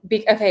upon.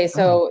 The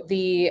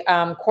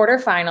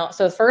quarterfinal.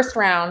 So first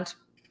round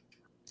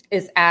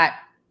is at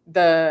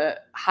the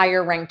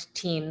higher ranked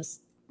team's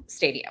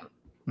stadium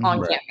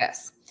on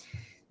campus.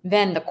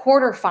 Then the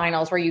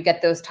quarterfinals, where you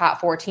get those top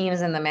 4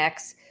 teams in the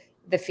mix,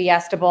 the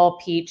Fiesta Bowl,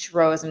 Peach,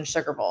 Rose, and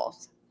Sugar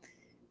Bowls.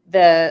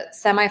 The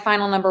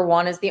semifinal number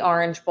 1 is the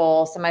Orange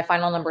Bowl.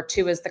 Semifinal number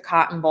 2 is the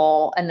Cotton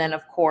Bowl. And then,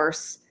 of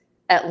course,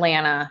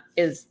 Atlanta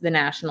is the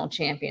national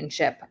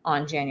championship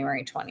on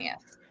January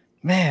 20th.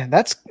 Man,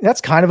 that's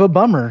kind of a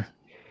bummer.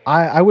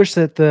 I wish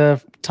that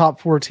the top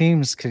 4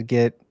 teams could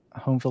get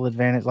home field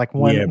advantage, like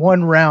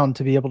one round,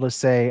 to be able to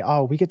say,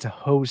 oh, we get to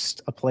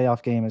host a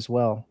playoff game as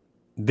well.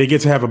 They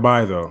get to have a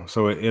bye, though,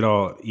 so it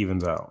all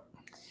evens out.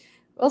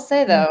 We'll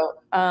say, though,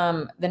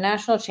 the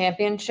national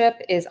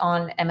championship is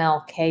on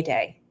MLK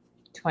Day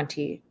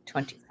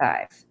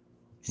 2025.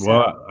 So.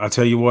 Well, I'll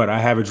tell you what, I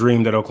have a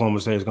dream that Oklahoma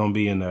State is going to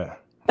be in there.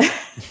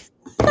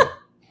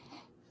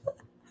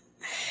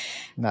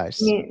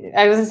 Nice.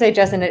 I was going to say,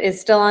 Justin, it is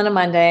still on a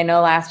Monday. I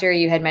know last year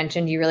you had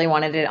mentioned you really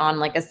wanted it on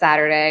like a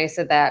Saturday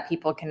so that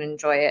people can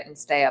enjoy it and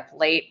stay up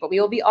late. But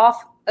we will be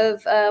off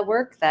of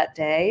work that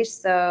day,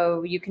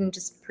 so you can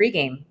just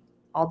pregame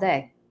all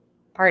day.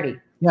 Party.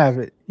 Yeah,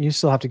 but you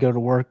still have to go to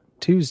work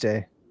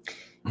Tuesday.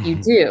 You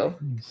do.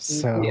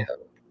 So, you do.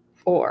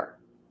 Or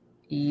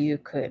you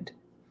could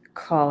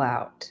call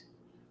out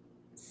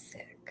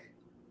sick.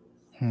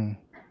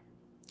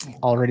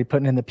 Already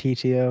putting in the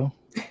PTO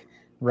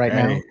right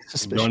now.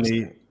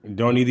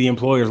 Don't need the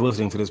employers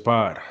listening to this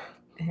pod.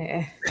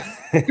 I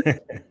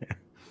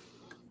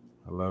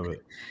love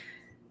it.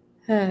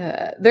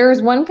 There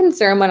was one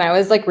concern when I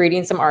was like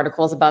reading some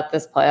articles about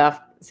this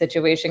playoff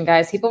situation,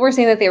 guys. People were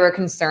saying that they were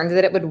concerned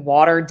that it would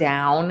water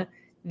down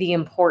the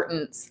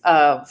importance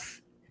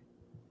of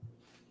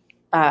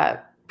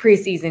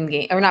preseason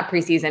game, or not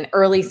preseason,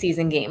 early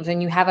season games. When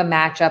you have a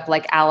matchup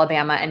like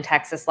Alabama and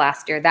Texas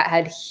last year, that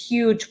had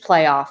huge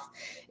playoff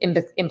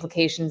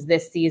implications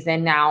this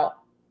season. Now,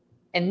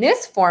 in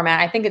this format,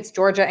 I think it's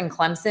Georgia and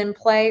Clemson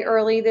play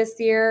early this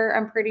year.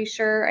 I'm pretty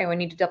sure. I would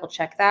need to double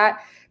check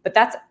that, but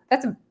that's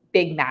a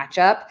big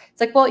matchup.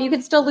 It's like, well, you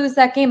could still lose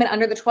that game, and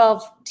under the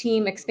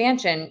 12-team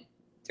expansion,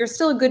 there's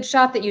still a good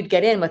shot that you'd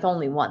get in with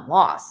only 1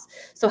 loss.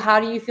 So how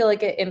do you feel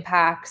like it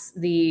impacts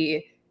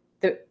the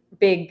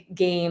big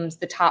games,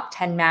 the top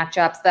 10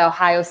 matchups, the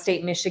Ohio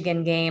State,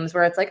 Michigan games,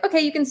 where it's like, okay,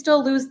 you can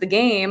still lose the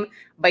game,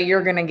 but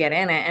you're going to get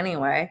in it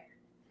anyway?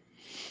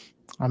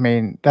 I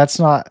mean, that's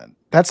like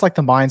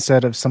the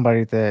mindset of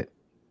somebody that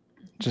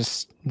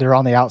just, they're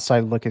on the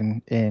outside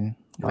looking in.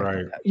 Like,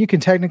 right. You can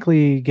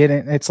technically get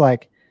in. It's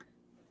like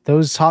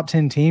those top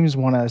 10 teams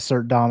want to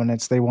assert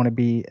dominance. They want to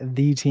be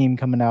the team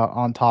coming out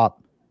on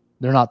top.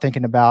 They're not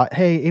thinking about,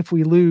 hey, if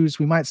we lose,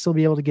 we might still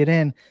be able to get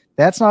in.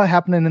 That's not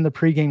happening in the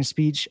pregame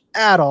speech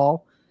at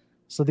all.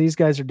 So these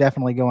guys are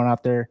definitely going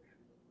out there.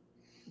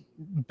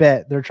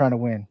 Bet they're trying to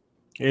win.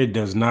 It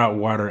does not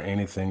water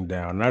anything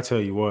down. And I tell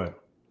you what,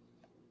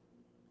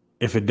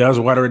 if it does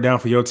water it down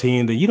for your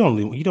team, then you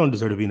don't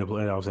deserve to be in the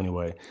playoffs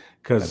anyway.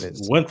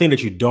 Because one thing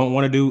that you don't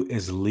want to do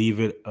is leave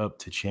it up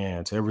to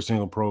chance. Every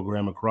single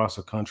program across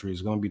the country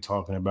is going to be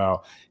talking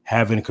about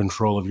having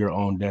control of your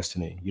own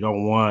destiny. You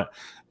don't want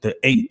the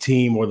 8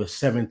 team or the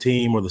 7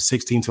 team or the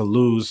 16 to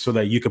lose so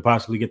that you could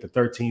possibly get the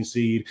 13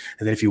 seed.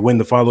 And then if you win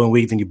the following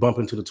week, then you bump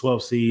into the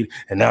 12 seed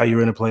and now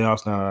you're in the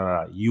playoffs.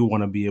 No. You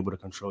want to be able to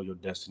control your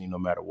destiny no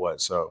matter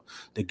what. So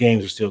the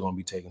games are still going to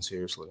be taken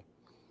seriously.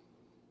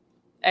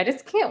 I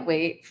just can't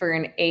wait for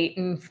an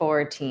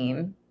 8-4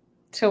 team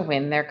to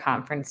win their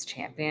conference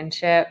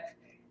championship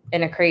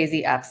in a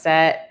crazy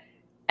upset.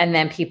 And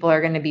then people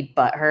are going to be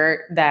butthurt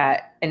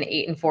that an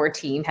 8-4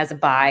 team has a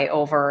bye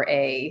over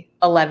a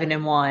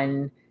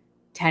 11-1,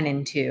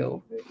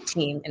 10-2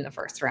 team in the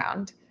first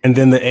round. And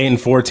then the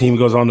 8-4 team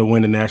goes on to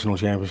win the national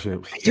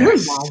championship.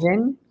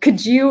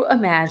 Could you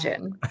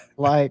imagine?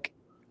 Like,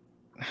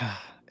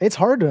 it's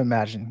hard to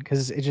imagine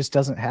because it just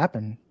doesn't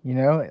happen. You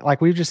know, like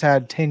we've just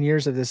had 10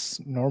 years of this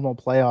normal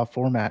playoff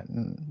format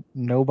and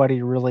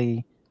nobody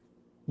really,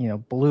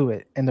 blew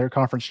it in their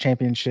conference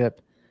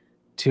championship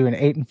to an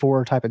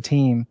 8-4 type of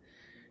team.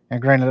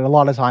 And granted, a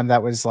lot of time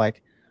that was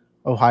like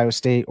Ohio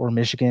State or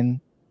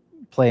Michigan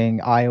playing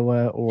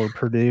Iowa or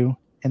Purdue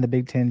in the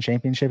Big Ten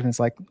championship. And it's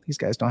like, these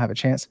guys don't have a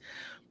chance,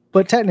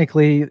 but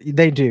technically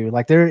they do.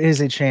 Like there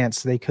is a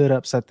chance they could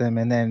upset them.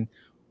 And then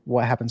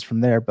what happens from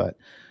there? But,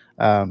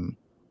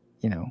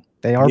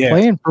 they are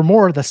playing for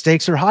more. The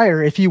stakes are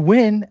higher. If you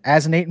win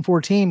as an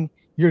 8-4 team,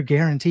 you're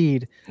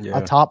guaranteed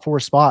a top 4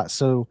 spot.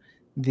 So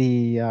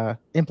the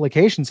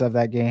implications of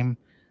that game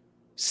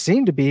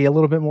seem to be a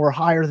little bit more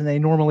higher than they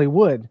normally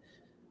would.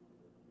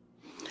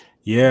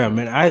 Yeah,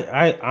 man,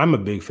 I'm a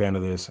big fan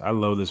of this. I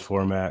love this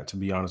format, to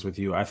be honest with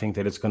you. I think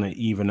that it's going to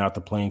even out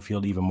the playing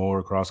field even more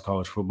across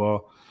college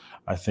football.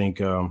 I think,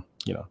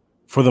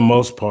 for the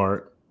most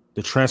part,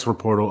 the transfer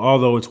portal,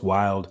 although it's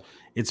wild,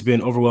 it's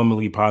been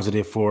overwhelmingly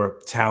positive for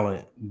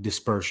talent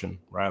dispersion,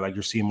 right? Like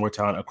you're seeing more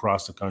talent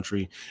across the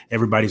country.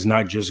 Everybody's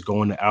not just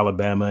going to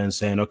Alabama and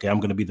saying, okay, I'm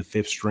going to be the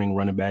 5th string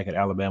running back at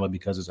Alabama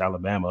because it's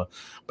Alabama.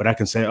 But I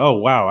can say, oh,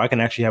 wow, I can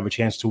actually have a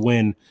chance to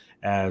win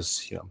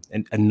as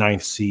a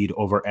 9th seed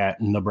over at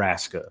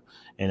Nebraska.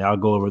 And I'll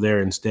go over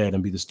there instead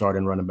and be the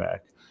starting running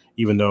back.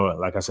 Even though,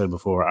 like I said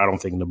before, I don't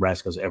think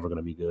Nebraska is ever going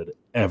to be good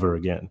ever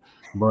again.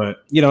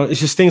 But,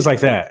 it's just things like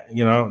that.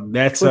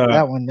 That's clip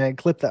that one, Ned.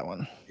 Clip that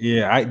one.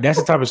 Yeah, that's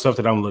the type of stuff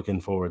that I'm looking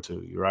forward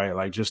to, right?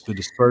 Like just the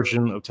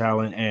dispersion of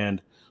talent.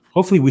 And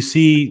hopefully we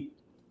see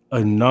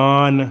a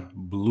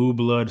non-blue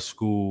blood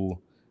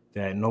school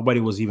that nobody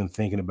was even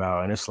thinking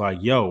about. And it's like,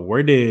 yo,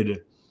 where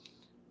did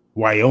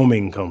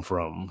Wyoming come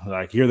from?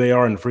 Like here they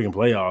are in the freaking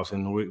playoffs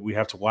and we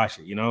have to watch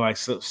it, like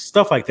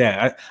stuff like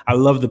that. I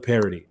love the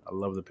parody. I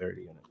love the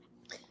parody in it.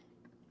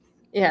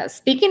 Yeah.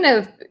 Speaking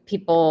of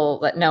people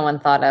that no one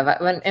thought of,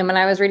 when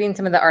I was reading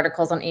some of the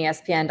articles on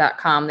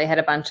ESPN.com, they had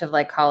a bunch of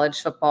like college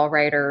football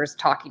writers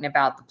talking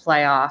about the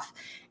playoff,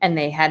 and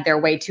they had their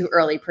way too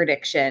early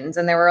predictions.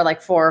 And there were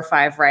like 4 or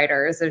 5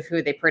 writers of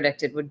who they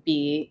predicted would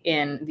be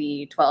in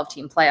the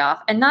 12-team playoff.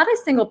 And not a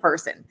single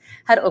person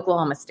had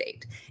Oklahoma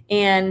State.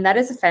 And that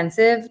is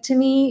offensive to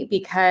me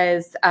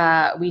because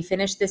we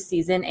finished this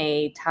season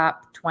a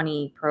top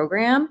 20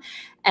 program,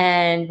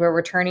 and we're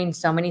returning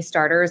so many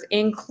starters,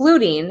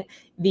 including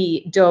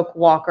the Doak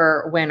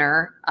Walker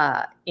winner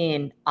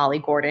in Ollie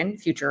Gordon,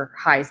 future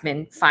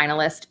Heisman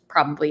finalist,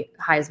 probably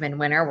Heisman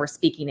winner. We're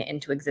speaking it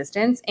into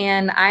existence.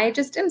 And I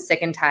just am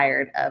sick and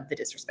tired of the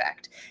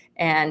disrespect.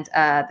 And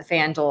the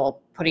FanDuel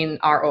putting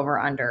our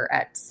over-under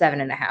at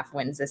 7.5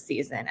 wins this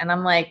season. And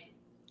I'm like,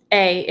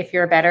 if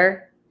you're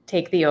better,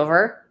 take the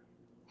over.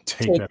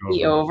 Take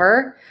the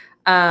over.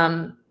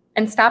 And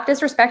stop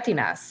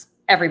disrespecting us,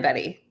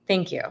 everybody.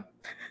 Thank you.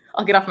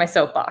 I'll get off my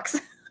soapbox.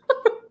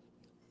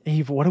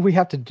 Eve, what do we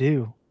have to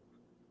do?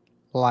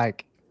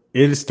 Like,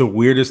 it is the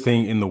weirdest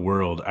thing in the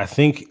world. I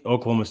think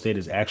Oklahoma State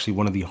is actually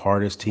one of the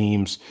hardest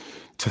teams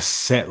to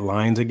set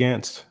lines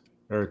against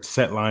or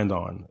set lines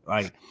on.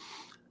 Like,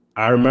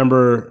 I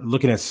remember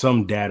looking at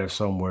some data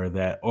somewhere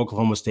that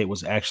Oklahoma State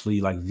was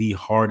actually like the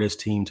hardest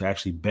team to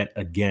actually bet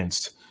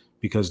against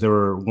because they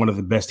were one of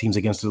the best teams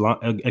against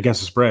the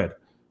spread.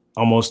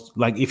 Almost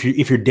like if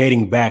you're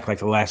dating back like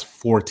the last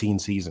 14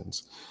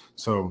 seasons.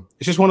 So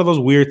it's just one of those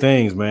weird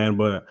things, man.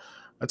 But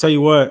I tell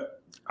you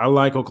what, I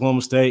like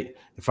Oklahoma State.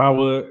 If I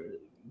were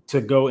to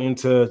go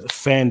into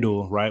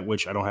FanDuel, right,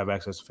 which I don't have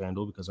access to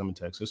FanDuel because I'm in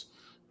Texas,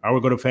 I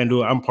would go to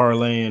FanDuel. I'm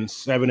parlaying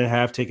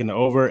 7.5, taking the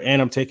over,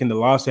 and I'm taking the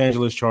Los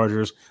Angeles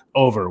Chargers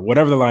over.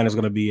 Whatever the line is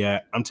going to be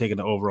at, I'm taking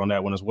the over on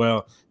that one as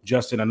well.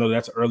 Justin, I know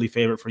that's an early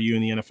favorite for you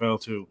in the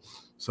NFL too.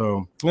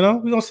 So, we're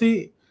going to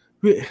see.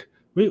 We're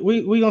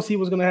going to see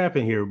what's going to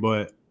happen here.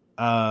 But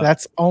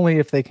that's only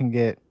if they can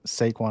get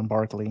Saquon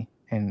Barkley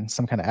in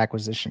some kind of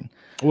acquisition.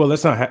 Well,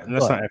 let's not act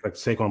like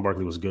Saquon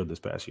Barkley was good this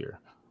past year.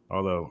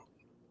 Although,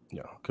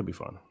 could be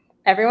fun.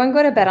 Everyone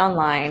go to Bet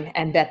Online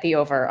and bet the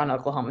over on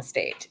Oklahoma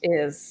State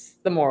is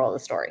the moral of the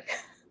story.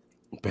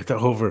 Bet the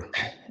over.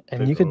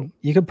 And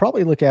you could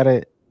probably look at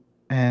it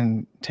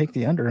and take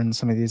the under in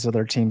some of these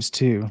other teams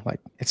too. Like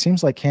it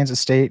seems like Kansas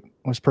State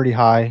was pretty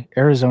high.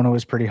 Arizona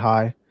was pretty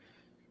high,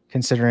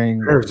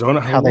 considering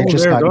how they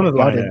just got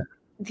gutted.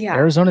 Yeah.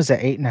 Arizona's at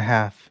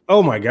 8.5.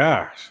 Oh my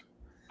gosh.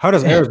 How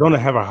does Arizona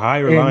have a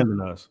higher line than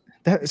us?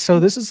 So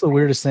this is the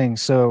weirdest thing.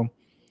 So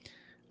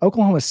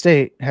Oklahoma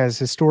State has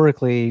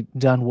historically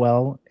done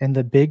well in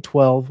the Big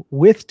 12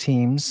 with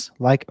teams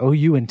like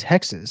OU and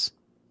Texas.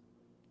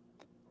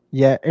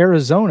 Yet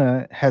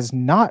Arizona has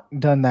not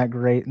done that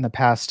great in the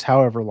past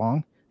however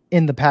long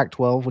in the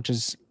Pac-12, which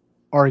is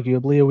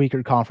arguably a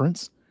weaker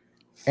conference.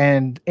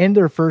 And in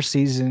their first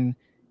season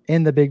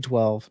in the Big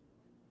 12,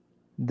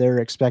 they're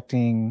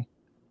expecting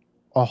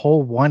a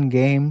whole 1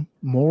 game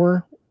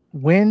more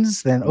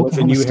wins than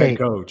Oklahoma State. Head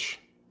coach.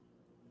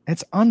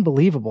 It's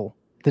unbelievable.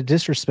 The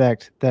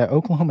disrespect that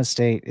Oklahoma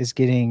State is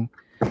getting.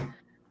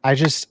 I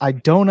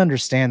don't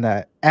understand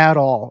that at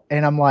all.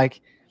 And I'm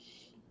like,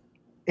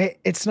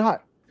 it's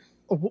not,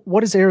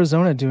 what is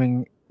Arizona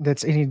doing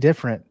that's any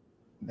different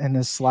in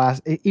this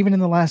even in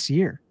the last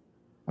year?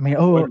 I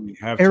mean,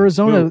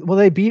 Arizona, well,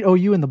 they beat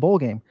OU in the bowl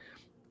game.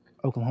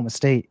 Oklahoma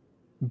State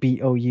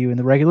beat OU in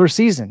the regular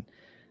season.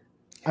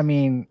 I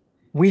mean,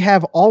 we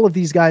have all of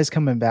these guys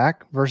coming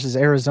back versus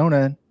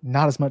Arizona,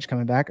 not as much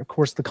coming back. Of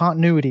course, the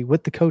continuity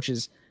with the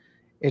coaches,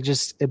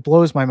 it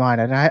blows my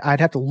mind. And I'd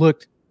have to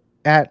look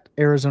at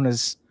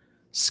Arizona's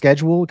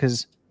schedule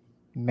because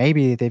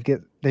maybe they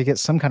get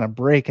some kind of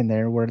break in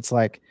there where it's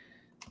like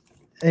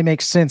it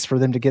makes sense for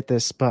them to get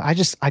this. But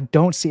I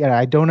don't see it.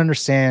 I don't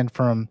understand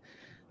from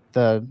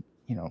the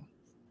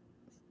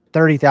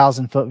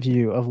 30,000-foot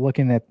view of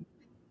looking at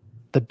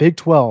the Big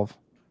 12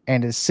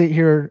 and to sit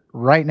here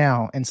right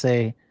now and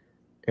say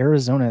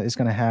Arizona is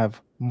going to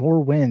have more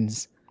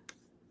wins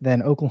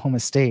than Oklahoma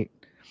State.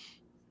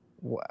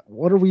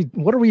 What are we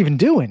even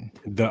doing?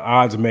 The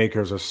odds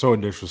makers are so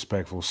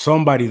disrespectful.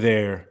 Somebody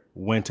there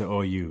went to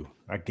OU.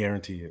 I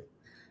guarantee it.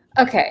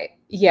 Okay,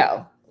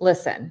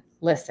 listen.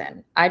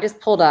 I just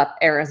pulled up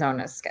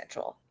Arizona's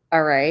schedule.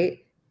 All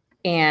right.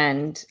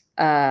 And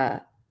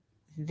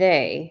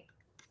they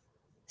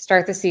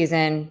start the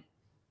season,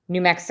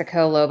 New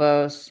Mexico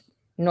Lobos,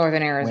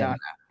 Northern Arizona.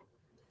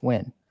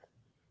 Win.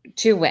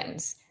 2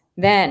 wins.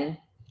 Then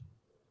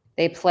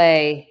they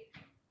play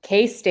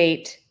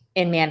K-State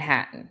in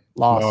Manhattan.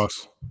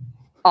 Loss.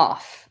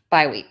 Off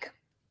bye week.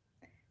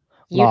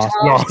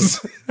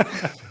 Loss.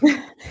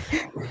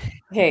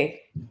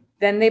 Okay.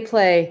 Then they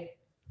play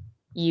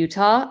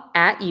Utah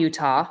at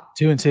Utah.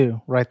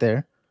 2-2 right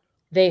there.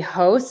 They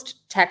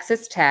host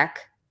Texas Tech.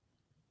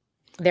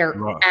 They're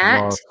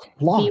at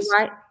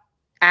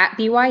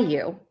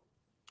BYU.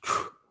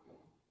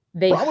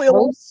 They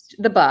host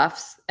the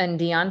Buffs and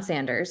Deion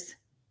Sanders.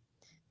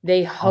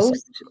 They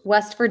host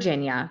West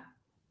Virginia.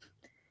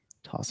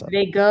 Toss up.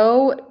 They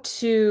go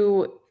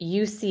to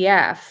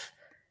UCF.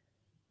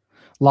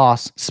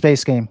 Loss.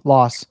 Space game.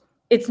 Loss.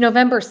 It's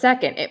November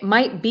 2nd. It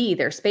might be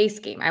their space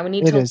game. I would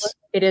need to look.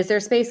 It is their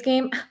space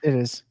game. It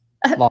is.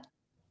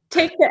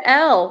 Take the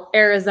L,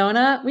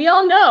 Arizona. We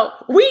all know.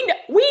 We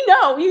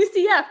know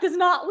UCF does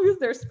not lose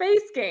their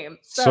space game.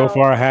 So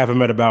far, I have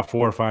them at about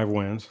 4 or 5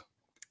 wins.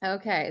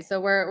 Okay,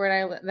 so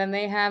then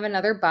they have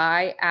another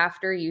bye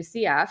after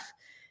UCF,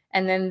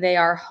 and then they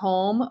are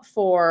home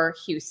for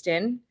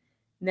Houston.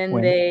 Then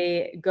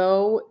they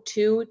go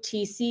to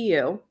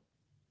TCU.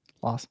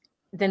 Loss.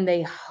 Then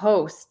they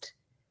host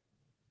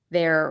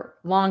their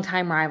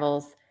longtime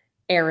rivals,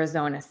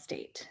 Arizona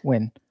State.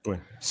 Win.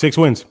 6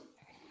 wins.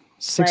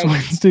 6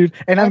 wins, dude.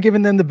 And I'm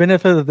giving them the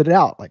benefit of the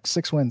doubt.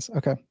 6 wins.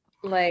 Okay.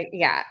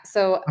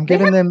 So I'm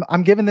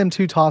giving them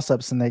 2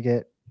 toss-ups and they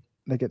get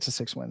to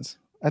 6 wins.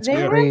 That's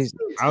crazy.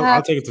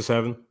 I'll take it to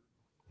 7.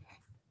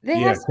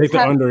 Take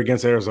the under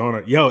against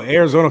Arizona.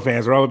 Arizona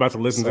fans are all about to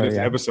listen to this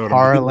episode.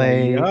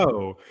 Parlay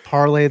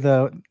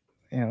the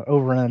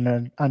over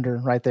and under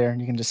right there, and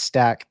you can just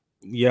stack.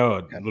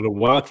 The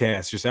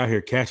Wildcats just out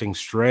here catching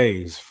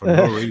strays for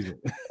no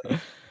reason.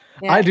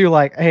 I do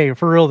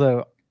for real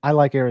though. I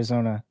like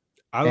Arizona.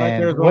 I like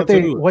Arizona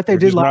too. What they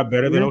did not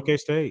better than OK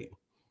State.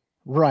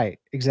 Right.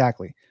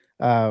 Exactly.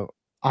 I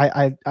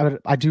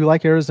do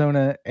like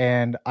Arizona,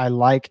 and I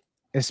like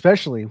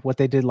especially what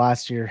they did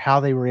last year,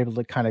 how they were able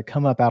to kind of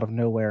come up out of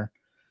nowhere,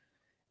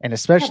 and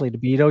especially to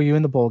beat OU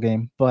in the bowl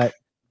game. But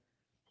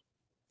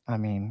I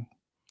mean,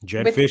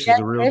 Jed Fish is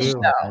a real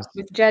deal.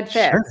 With Jed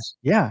Fish. Sure.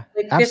 Yeah,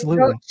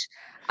 absolutely.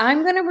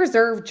 I'm going to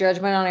reserve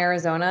judgment on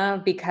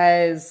Arizona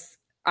because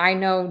I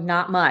know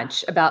not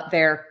much about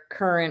their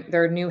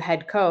new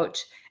head coach,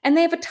 and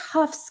they have a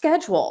tough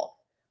schedule.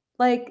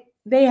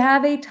 They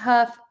have a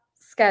tough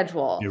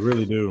schedule. They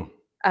really do.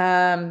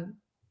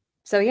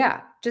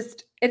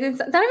 It's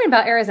not even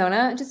about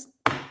Arizona. Just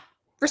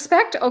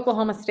respect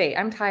Oklahoma State.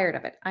 I'm tired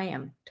of it. I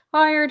am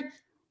tired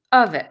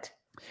of it.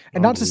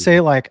 And not to say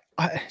I'd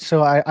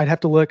have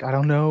to look. I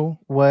don't know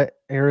what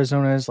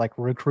Arizona's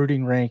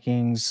recruiting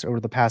rankings over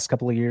the past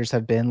couple of years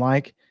have been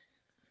like,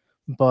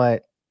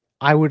 but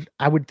I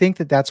would think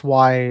that that's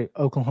why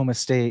Oklahoma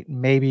State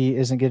maybe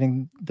isn't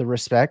getting the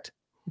respect.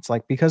 It's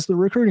because the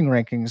recruiting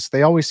rankings,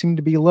 they always seem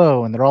to be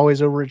low and they're always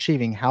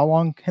overachieving. How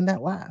long can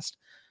that last?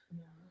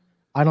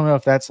 I don't know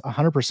if that's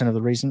 100% of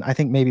the reason. I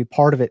think maybe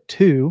part of it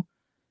too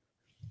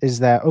is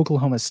that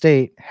Oklahoma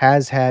State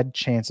has had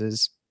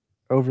chances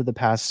over the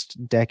past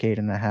decade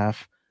and a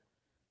half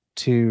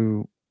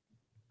to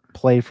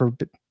play for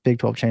Big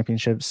 12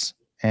 championships,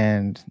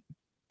 and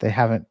they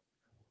haven't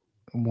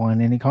won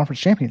any conference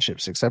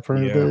championships except for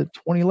the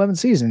 2011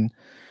 season.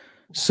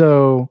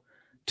 So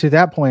to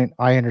that point,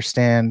 I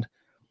understand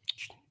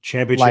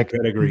championship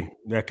pedigree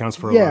that counts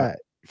for a lot.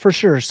 For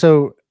sure.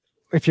 So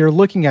if you're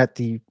looking at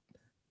the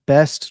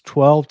best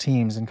 12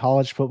 teams in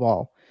college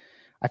football,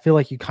 I feel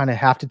like you kind of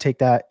have to take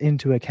that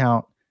into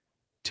account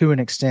to an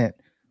extent.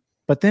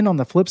 But then on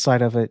the flip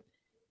side of it,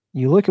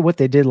 you look at what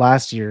they did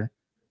last year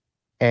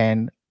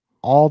and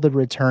all the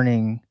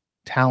returning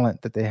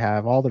talent that they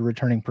have, all the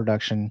returning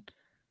production,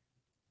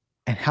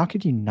 and how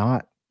could you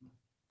not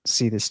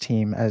see this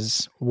team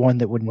as one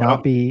that would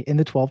not be in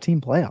the 12-team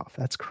playoff?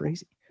 That's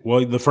crazy.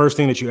 Well, the first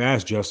thing that you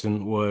asked,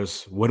 Justin,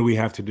 was what do we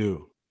have to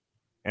do?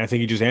 And I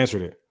think you just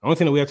answered it. The only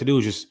thing that we have to do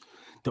is just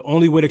the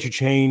only way that you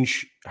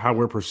change how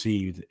we're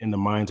perceived in the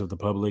minds of the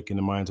public, in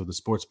the minds of the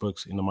sports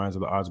books, in the minds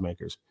of the odds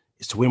makers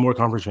is to win more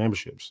conference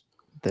championships.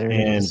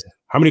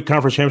 How many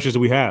conference championships do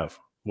we have?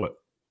 What?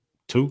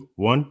 2?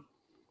 1?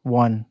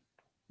 1.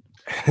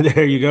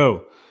 There you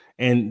go.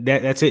 And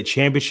that's it.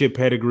 Championship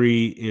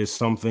pedigree is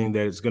something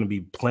that is going to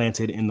be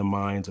planted in the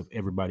minds of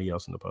everybody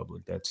else in the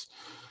public. That's,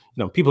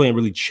 people ain't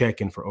really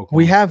checking for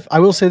Oklahoma. I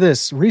will say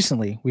this,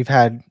 recently we've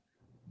had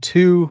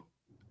 2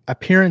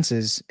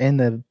 appearances in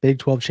the Big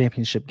 12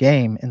 championship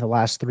game in the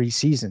last 3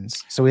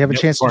 seasons. So we have a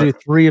chance to part. do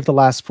 3 of the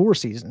last 4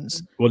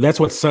 seasons. Well, that's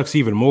what sucks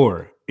even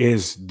more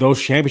is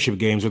those championship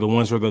games are the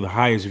ones that are the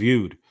highest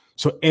viewed.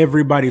 So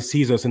everybody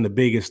sees us in the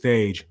biggest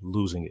stage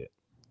losing it.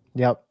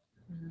 Yep.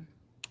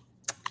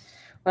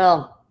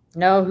 Well,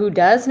 know who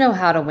does know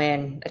how to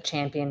win a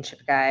championship,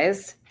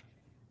 guys?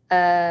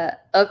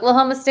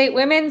 Oklahoma State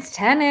women's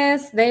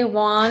tennis. They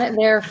won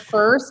their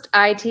first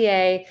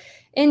ITA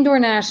indoor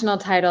national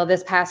title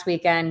this past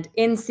weekend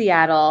in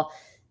Seattle.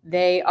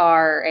 They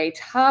are a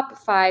top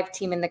 5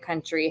 team in the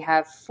country,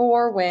 have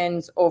 4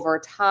 wins over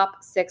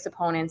top 6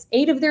 opponents.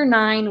 8 of their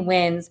 9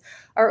 wins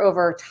are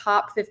over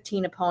top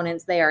 15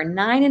 opponents. They are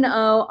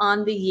 9-0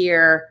 on the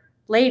year.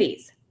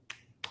 Ladies.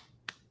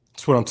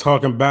 That's what I'm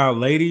talking about,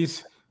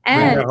 ladies.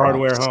 Bring that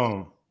hardware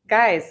home.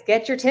 Guys,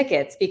 get your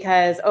tickets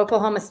because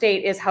Oklahoma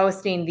State is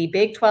hosting the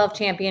Big 12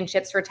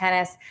 championships for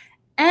tennis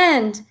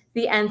and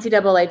the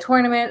NCAA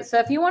tournament. So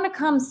if you want to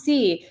come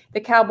see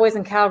the Cowboys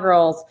and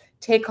Cowgirls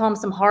take home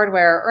some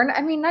hardware, or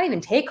I mean, not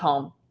even take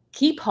home,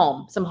 keep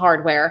home some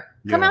hardware,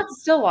 come out to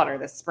Stillwater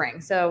this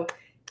spring. So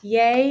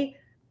yay,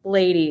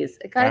 ladies.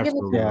 I gotta give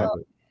it.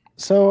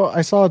 So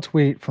I saw a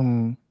tweet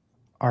from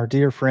our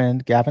dear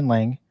friend Gavin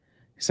Lang.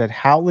 He said,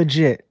 "How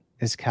legit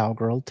is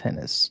cowgirl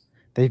tennis?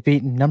 They've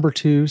beaten number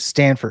 2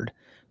 Stanford,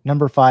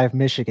 number 5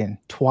 Michigan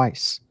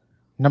twice,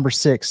 number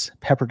 6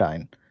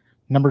 Pepperdine,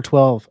 number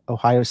 12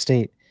 Ohio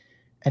State,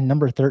 and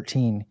number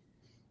 13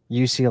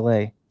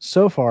 UCLA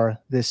so far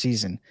this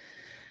season."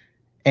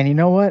 And you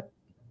know what?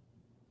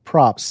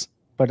 Props.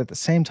 But at the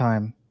same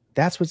time,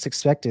 that's what's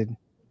expected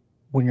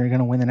when you're going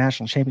to win the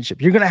national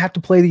championship. You're going to have to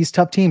play these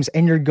tough teams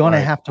and you're going to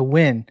have to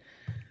win.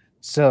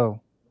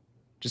 So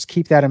just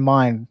keep that in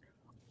mind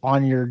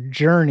on your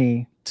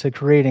journey to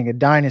creating a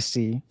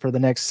dynasty for the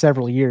next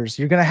several years.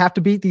 You're going to have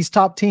to beat these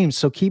top teams.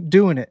 So keep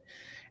doing it.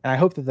 And I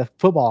hope that the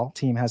football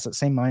team has that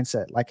same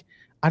mindset. Like,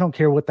 I don't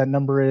care what that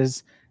number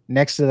is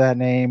next to that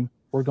name.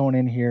 We're going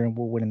in here and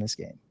we're winning this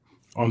game.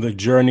 On the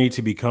journey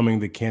to becoming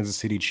the Kansas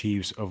City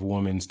Chiefs of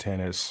women's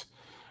tennis,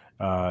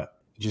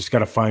 just got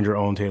to find your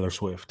own Taylor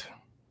Swift.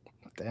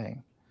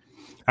 Dang.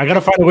 I got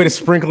to find a way to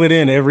sprinkle it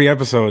in every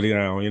episode, you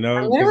know.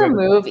 I'm going to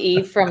remove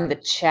Eve from the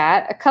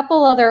chat. A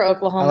couple other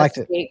Oklahoma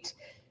State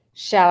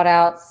shout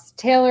outs.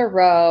 Taylor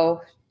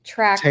Rowe,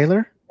 track.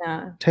 Taylor?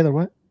 Taylor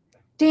what?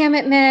 Damn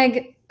it,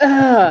 Meg.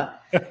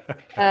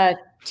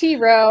 T.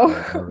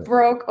 Rowe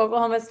broke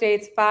Oklahoma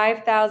State's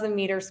 5,000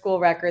 meter school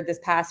record this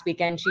past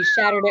weekend. She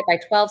shattered it by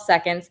 12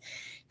 seconds.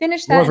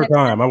 Finished that. What's her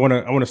time? I want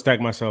to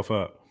stack myself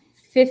up.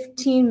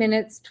 15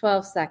 minutes,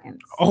 12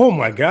 seconds. Oh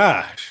my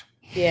gosh.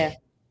 Yeah.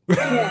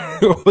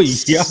 Yo.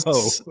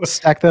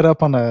 Stack that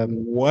up on a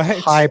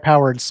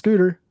high-powered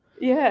scooter.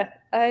 Yeah.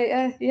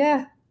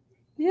 Yeah.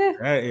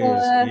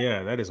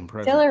 That is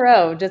impressive. Taylor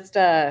Rowe, just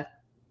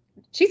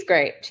she's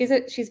great.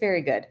 She's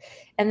very good.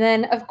 And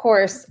then, of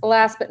course,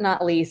 last but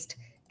not least,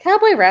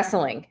 Cowboy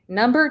Wrestling,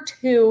 number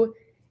 2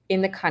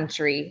 in the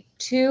country.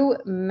 2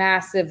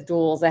 massive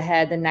duels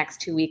ahead the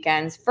next 2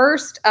 weekends.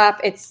 First up,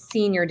 it's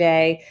Senior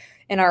Day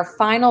in our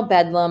final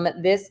Bedlam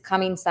this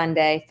coming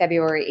Sunday,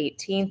 February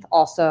 18th.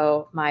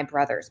 Also, my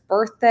brother's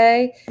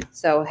birthday.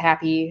 So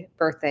happy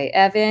birthday,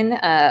 Evan.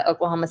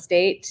 Oklahoma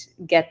State,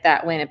 get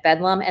that win at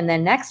Bedlam. And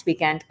then next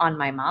weekend on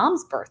my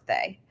mom's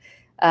birthday.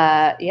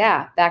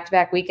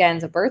 Back-to-back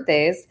weekends of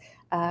birthdays.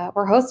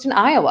 We're hosting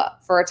Iowa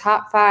for a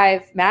top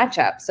 5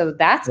 matchup. So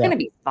that's going to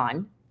be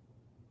fun.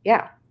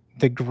 Yeah.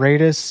 The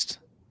greatest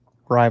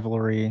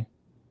rivalry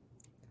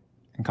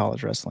in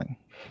college wrestling.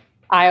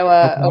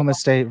 Oklahoma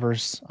State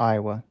versus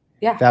Iowa.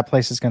 Yeah. That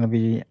place is going to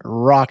be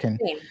rocking.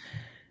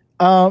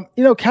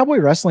 Cowboy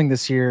Wrestling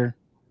this year,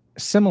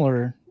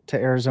 similar to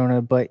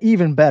Arizona, but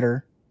even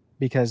better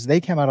because they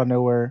came out of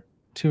nowhere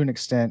to an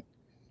extent.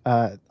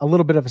 A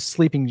little bit of a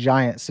sleeping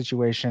giant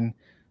situation.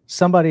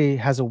 Somebody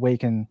has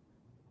awakened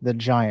the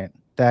giant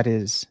that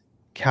is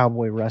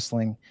Cowboy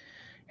Wrestling,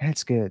 and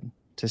it's good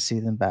to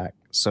see them back.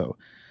 So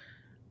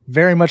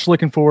very much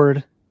looking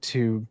forward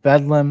to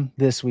Bedlam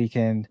this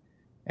weekend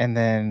and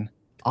then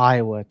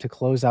Iowa to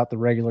close out the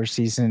regular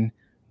season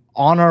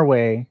on our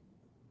way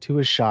to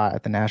a shot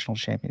at the national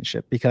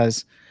championship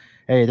because,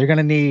 hey, they're going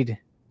to need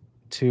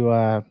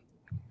to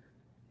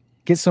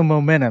get some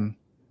momentum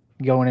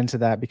going into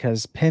that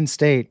because Penn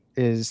State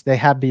they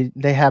have been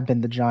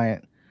the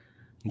giant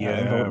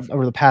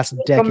over the past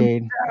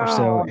decade or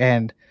so.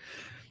 And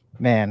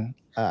man,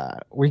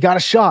 we got a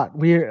shot.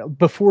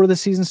 Before the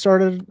season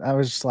started, I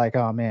was just like,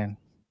 oh man,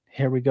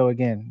 here we go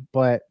again.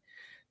 But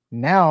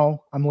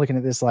now I'm looking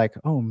at this like,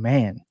 oh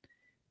man,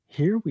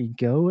 here we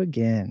go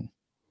again.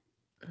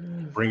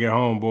 Bring it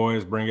home,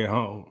 boys. Bring it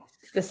home.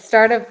 The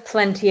start of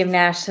plenty of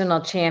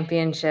national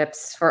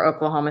championships for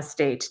Oklahoma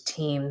State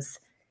teams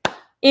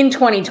in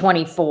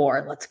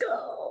 2024. Let's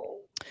go.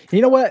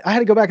 You know what? I had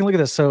to go back and look at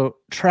this. So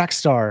track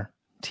star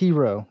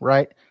T-Row,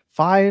 right?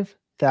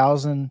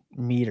 5,000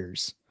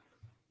 meters.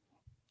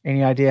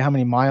 Any idea how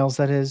many miles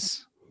that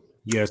is?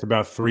 Yeah, it's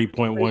about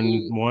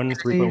 3.11,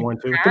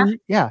 3.12.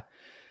 Yeah.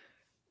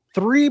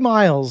 3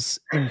 miles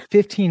in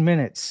 15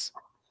 minutes.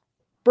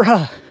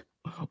 Bruh,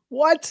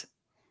 what?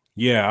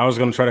 Yeah, I was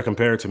going to try to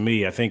compare it to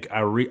me. I think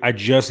I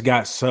just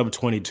got sub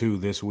 22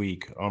 this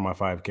week on my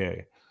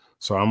 5K.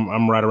 So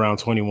I'm right around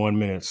 21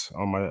 minutes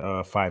on my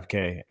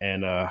 5K.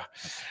 And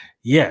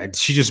yeah,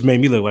 she just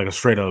made me look like a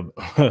straight up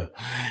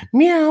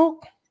meow.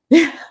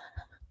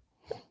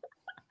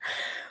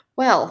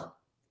 Well,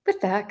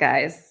 with that,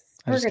 guys,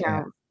 I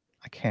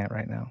can't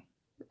right now.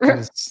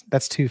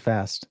 That's too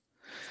fast.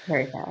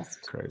 Very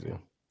fast. Crazy.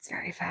 It's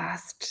very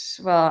fast.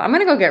 Well, I'm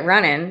going to go get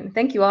running.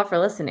 Thank you all for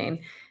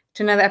listening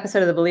to another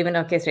episode of the Believe in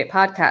OK State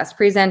podcast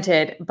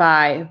presented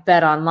by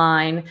Bet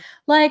Online.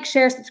 Like,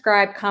 share,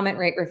 subscribe, comment,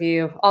 rate,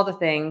 review, all the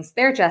things.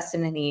 They're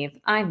Justin and Eve.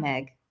 I'm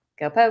Meg.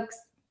 Go Pokes.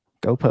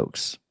 Go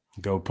Pokes.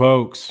 Go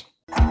Pokes.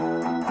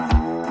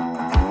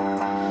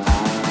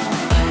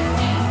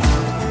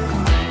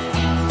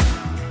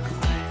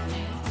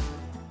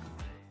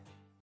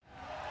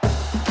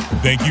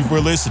 Thank you for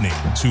listening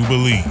to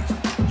Believe.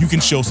 You can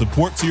show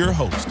support to your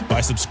host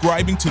by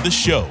subscribing to the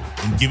show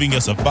and giving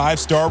us a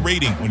 5-star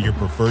rating on your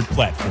preferred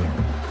platform.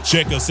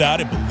 Check us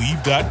out at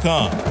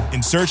Believe.com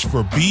and search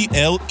for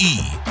BLEAV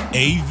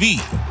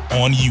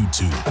on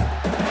YouTube.